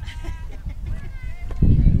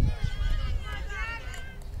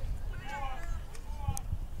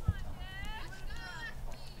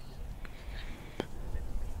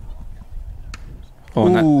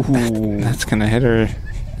 Oh, that's gonna hit her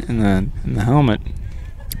in the helmet.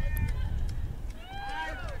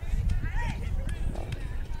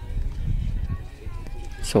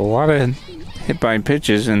 So a lot of hit by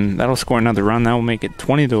pitches, and that'll score another run. That will make it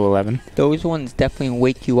 20-11. Those ones definitely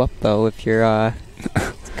wake you up though if you're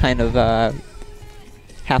kind of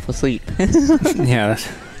half asleep. Yeah, that's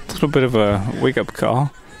a little bit of a wake-up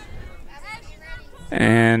call.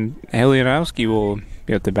 And Heliodowski will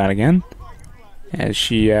be at the bat again, as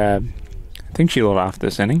she, I think she let off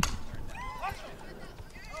this inning.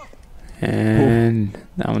 And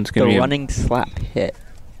that one's going to be the running slap hit.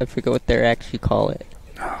 I forget what they actually call it.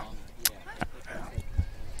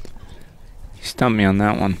 You stumped me on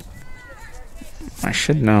that one. I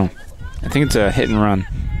should know. I think it's a hit and run.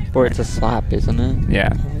 Or it's a slap, isn't it?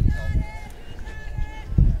 Yeah.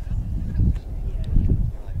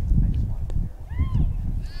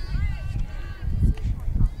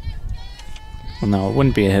 Well, no, it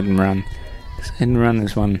wouldn't be a hit and run. Hit and run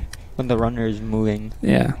is when the runner is moving.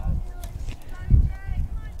 Yeah.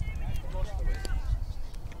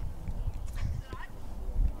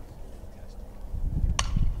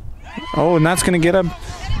 Oh, and that's going to get up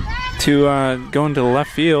to go into the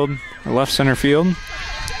left field, or left center field.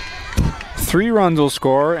 3 runs will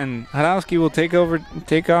score, and Hadowski will take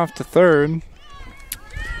off to third.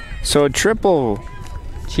 So a triple.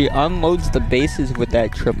 She unloads the bases with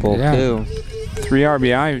that triple, too. 3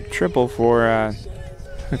 RBI triple for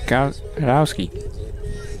Hadowski.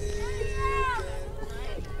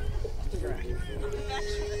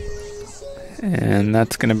 And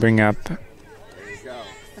that's going to bring up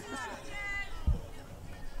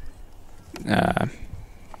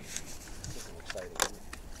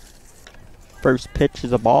first pitch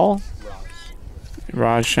is a ball.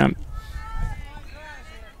 Raj Shemp.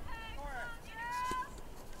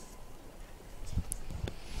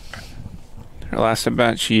 Her last at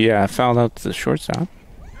bat, she fouled out to the shortstop.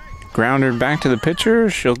 Grounded back to the pitcher.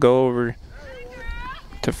 She'll go over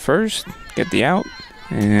to first, get the out,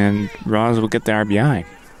 and Roz will get the RBI.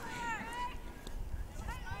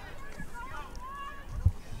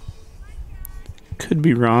 Could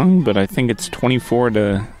be wrong, but I think it's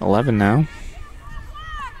 24-11 now.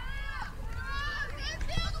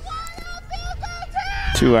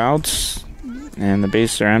 Two outs, and the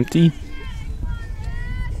bases are empty.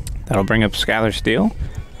 That'll bring up Skylar Steele.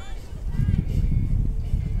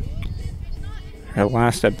 Her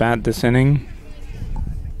last at bat this inning.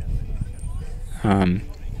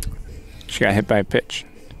 She got hit by a pitch.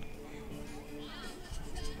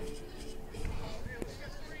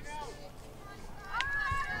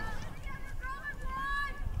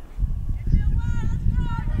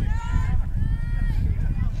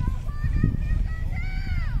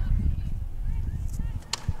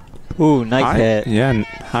 Ooh, nice hit. Yeah,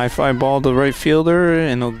 high fly ball to the right fielder,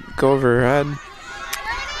 and it'll go over her head.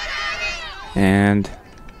 And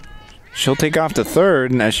she'll take off to third,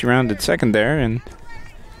 and as she rounded second there, and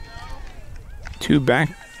 2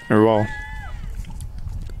 back, or well,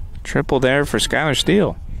 triple there for Skylar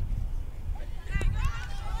Steele.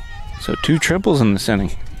 So 2 triples in this inning.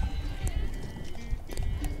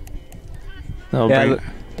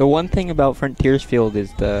 The one thing about Frontiers Field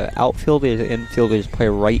is the outfielders and infielders play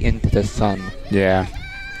right into the sun. Yeah.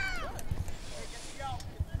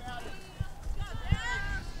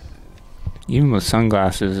 Even with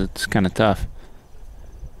sunglasses, it's kind of tough.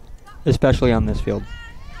 Especially on this field.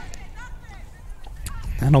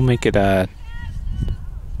 That'll make it here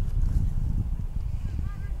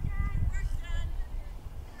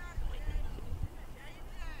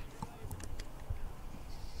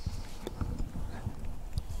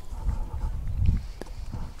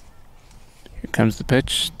comes the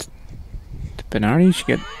pitch to Bernardi. She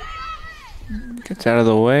gets out of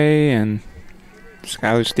the way, and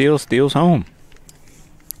Skylar Steele steals home.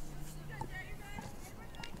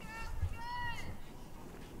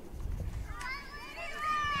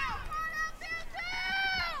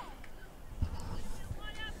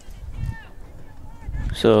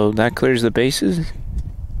 So that clears the bases.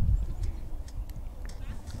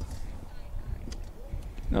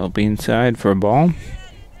 They'll be inside for a ball.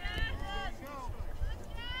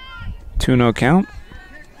 2-0 count.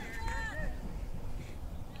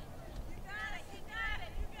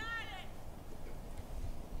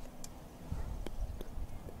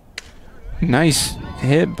 Nice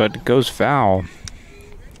hit, but it goes foul.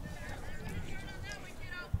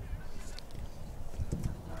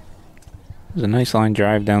 It was a nice line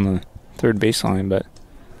drive down the third baseline, but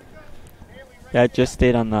yeah, it just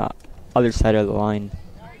stayed on the other side of the line.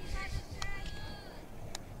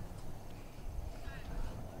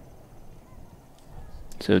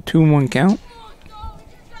 So 2-1 count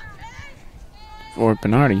for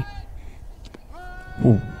Bernardi.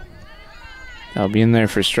 Ooh. That'll be in there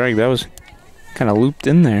for strike. That was kind of looped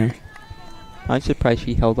in there. I'm surprised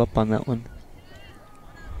she held up on that one.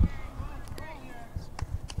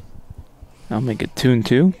 I'll make it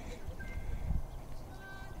 2-2.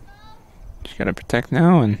 Just gotta protect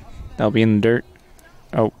now, and that'll be in the dirt.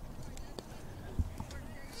 Oh.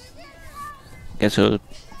 Guess it was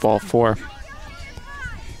ball 4.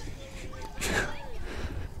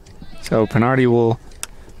 So Bernardi will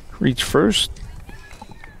reach first.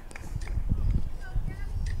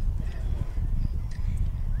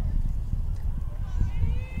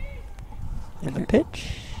 In the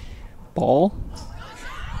pitch. Ball.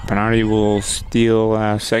 Bernardi will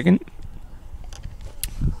steal second.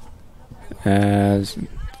 As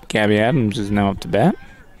Gabby Adams is now up to bat.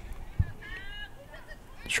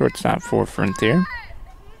 Shortstop for Frontier.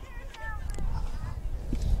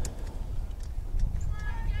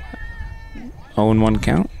 Oh and 1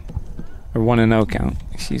 count. Or 1-0 count,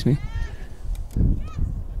 excuse me.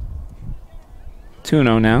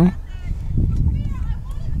 2-0 now.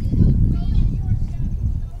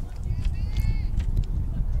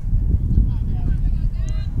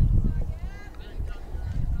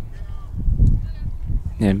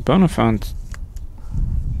 And Bonafont's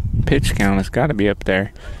pitch count has got to be up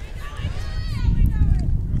there.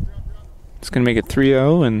 It's going to make it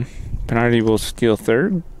 3-0, and Bernardi will steal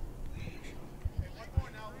third.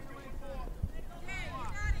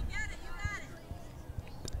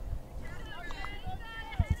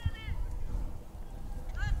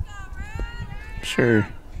 Sure,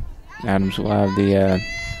 Adams will have the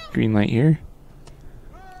green light here.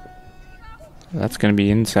 That's going to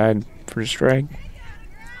be inside for a strike.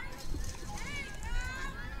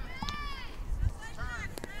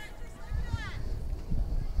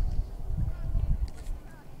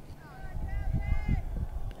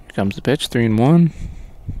 Here comes the pitch, 3-1,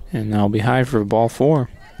 and that'll be high for ball 4.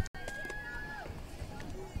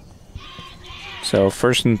 So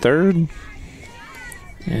first and third.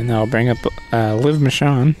 And I'll bring up Liv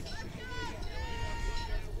Michon.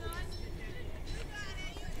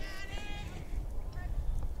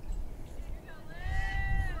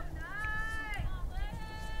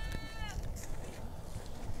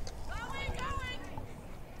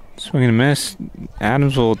 Swing and a miss.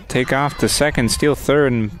 Adams will take off to second, steal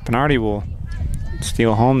third, and Bernardi will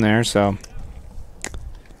steal home there. So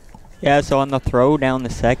yeah, so on the throw down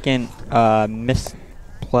the second, missed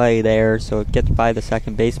play there, so it gets by the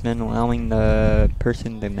second baseman, allowing the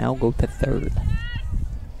person to now go to third.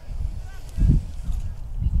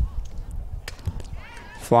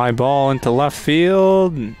 Fly ball into left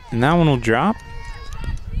field, and that one will drop.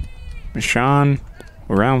 Michon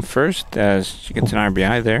around first as she gets an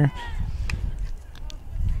RBI there.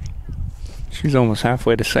 She's almost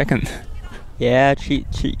halfway to second. Yeah, she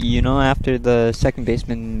you know, after the second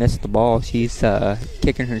baseman missed the ball, she's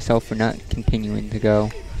kicking herself for not continuing to go.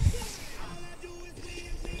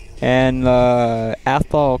 And the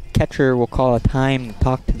Athol catcher will call a time to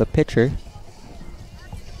talk to the pitcher.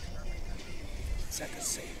 Is that the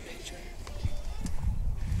same pitcher?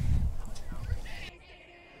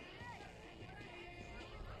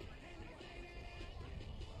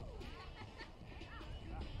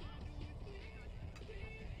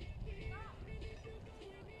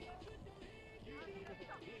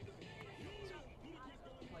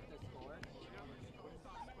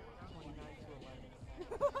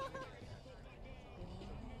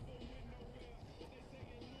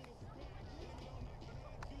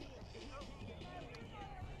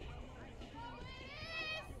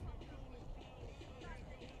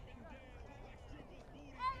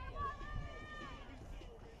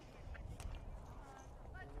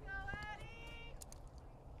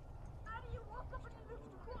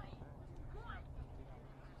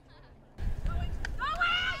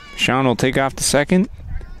 Sean will take off to second,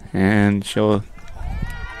 and she'll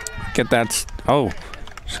get that. Oh,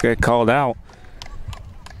 she's got called out.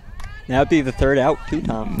 That'd be the third out too,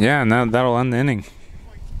 Tom. Yeah, and that'll end the inning.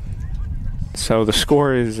 So the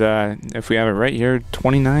score is, if we have it right here,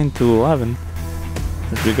 29-11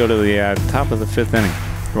 as we go to the top of the 5th inning.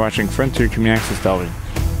 You're watching Frontier Community Access Television.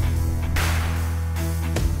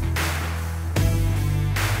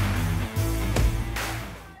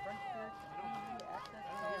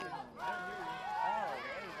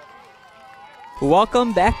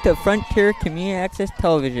 Welcome back to Frontier Community Access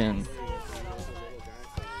Television.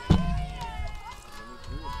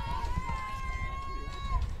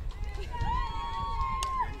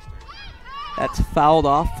 That's fouled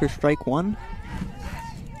off for strike one.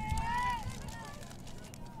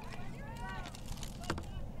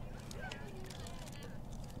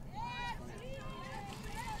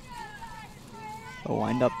 A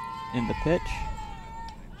wind up in the pitch.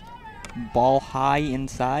 Ball high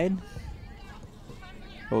inside.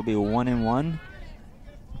 It'll be 1-1.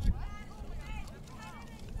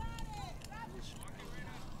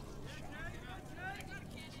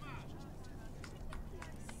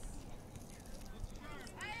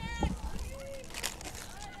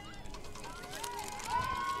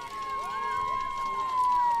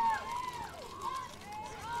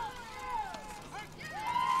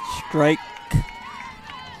 Strike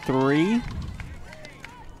 3.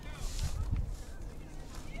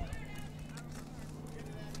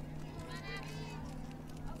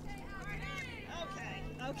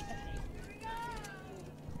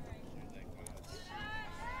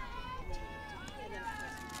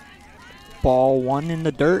 Ball 1 in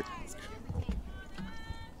the dirt.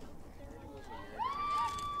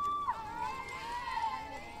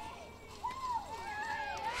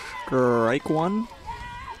 Strike 1.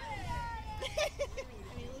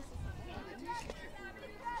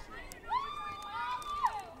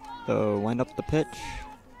 So wind up the pitch.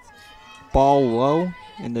 Ball low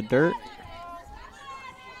in the dirt.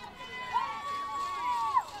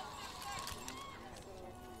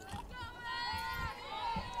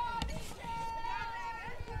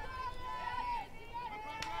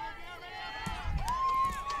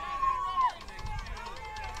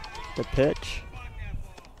 The pitch.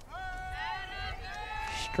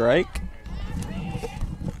 Strike.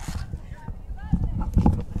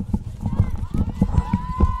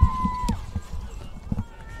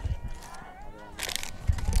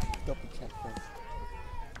 Double check this.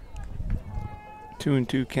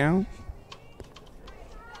 2-2 count.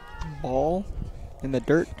 Ball in the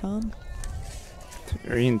dirt, Tom.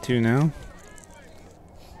 3-2 now.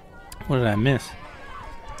 What did I miss?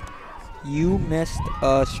 You missed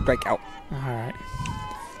a strikeout. Alright.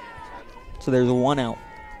 So there's 1 out.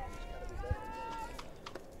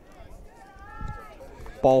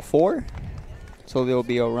 Ball 4. So there'll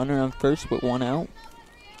be a runner on first with 1 out.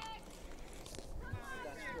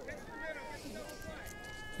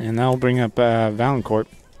 And that'll bring up Valancourt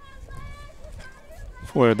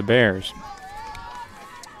for the Bears.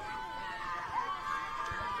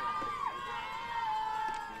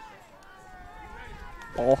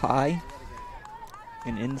 Ball high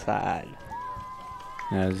and inside.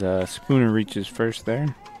 As Spooner reaches first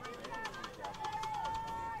there.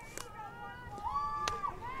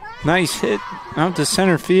 Nice hit out to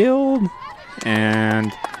center field.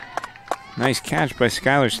 And nice catch by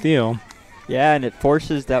Skylar Steele. Yeah, and it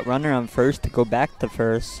forces that runner on first to go back to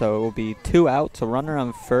first. So it will be 2 outs, a runner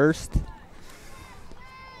on first.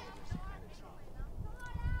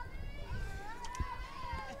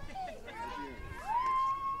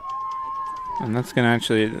 And that's going to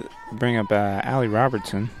actually bring up Allie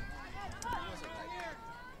Robertson.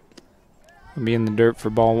 Will be in the dirt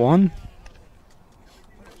for ball 1.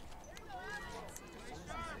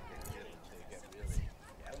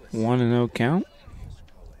 One and 0 count.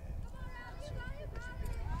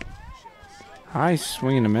 High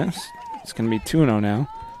swing and a miss. It's going to be 2-0 now.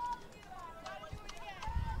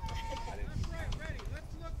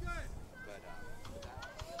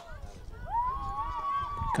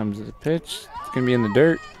 Comes the pitch. It's going to be in the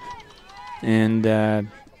dirt. And that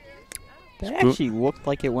actually looked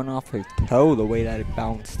like it went off her toe the way that it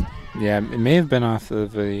bounced. Yeah, it may have been off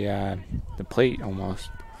of the plate almost.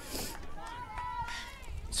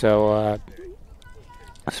 So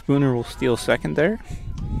Spooner will steal second there.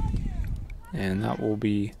 And that will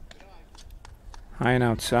be high and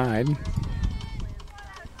outside.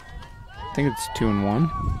 I think it's 2-1.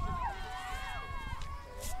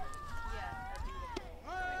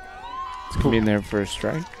 It's going to be in there for a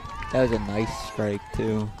strike. That was a nice strike,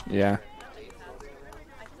 too. Yeah.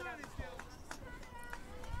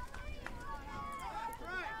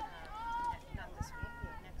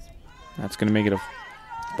 That's going to make it a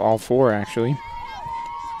ball 4, actually.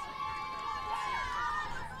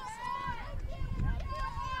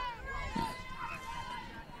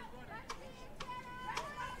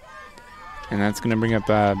 And that's going to bring up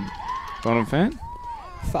Bonifant.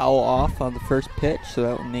 Foul off on the first pitch, so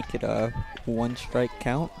that will make it a 1 strike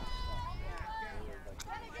count.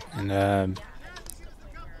 And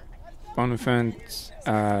Bonifant's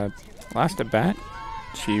last at bat,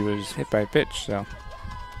 she was hit by a pitch, so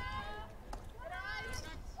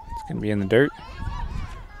Gonna be in the dirt.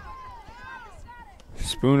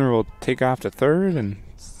 Spooner will take off to third, and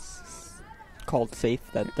Called safe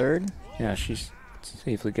that third. yeah, she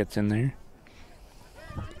safely gets in there.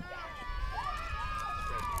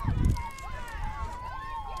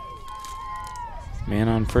 Man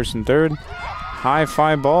on first and third. High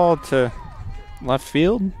fly ball to left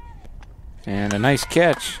field. And a nice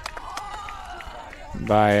catch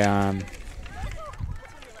by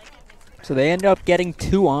So they end up getting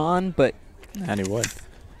 2 on, but Addie Wood.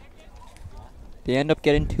 they end up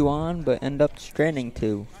getting 2 on, but end up stranding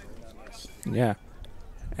 2. Yeah.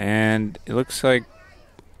 And it looks like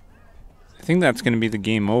I think that's going to be the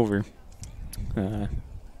game over.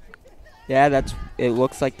 Yeah, it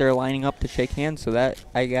looks like they're lining up to shake hands, so that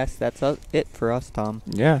I guess that's it for us, Tom.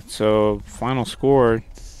 Yeah, so final score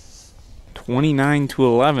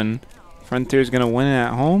 29-11. Frontier's going to win it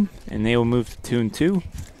at home, and they will move to 2-2.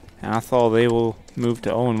 Athol, they will move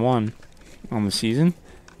to 0-1 on the season.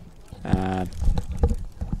 It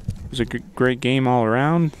was a great game all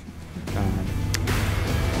around. And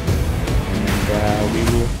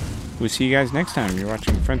we'll see you guys next time. You're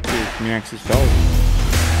watching Frontier Community Access Television.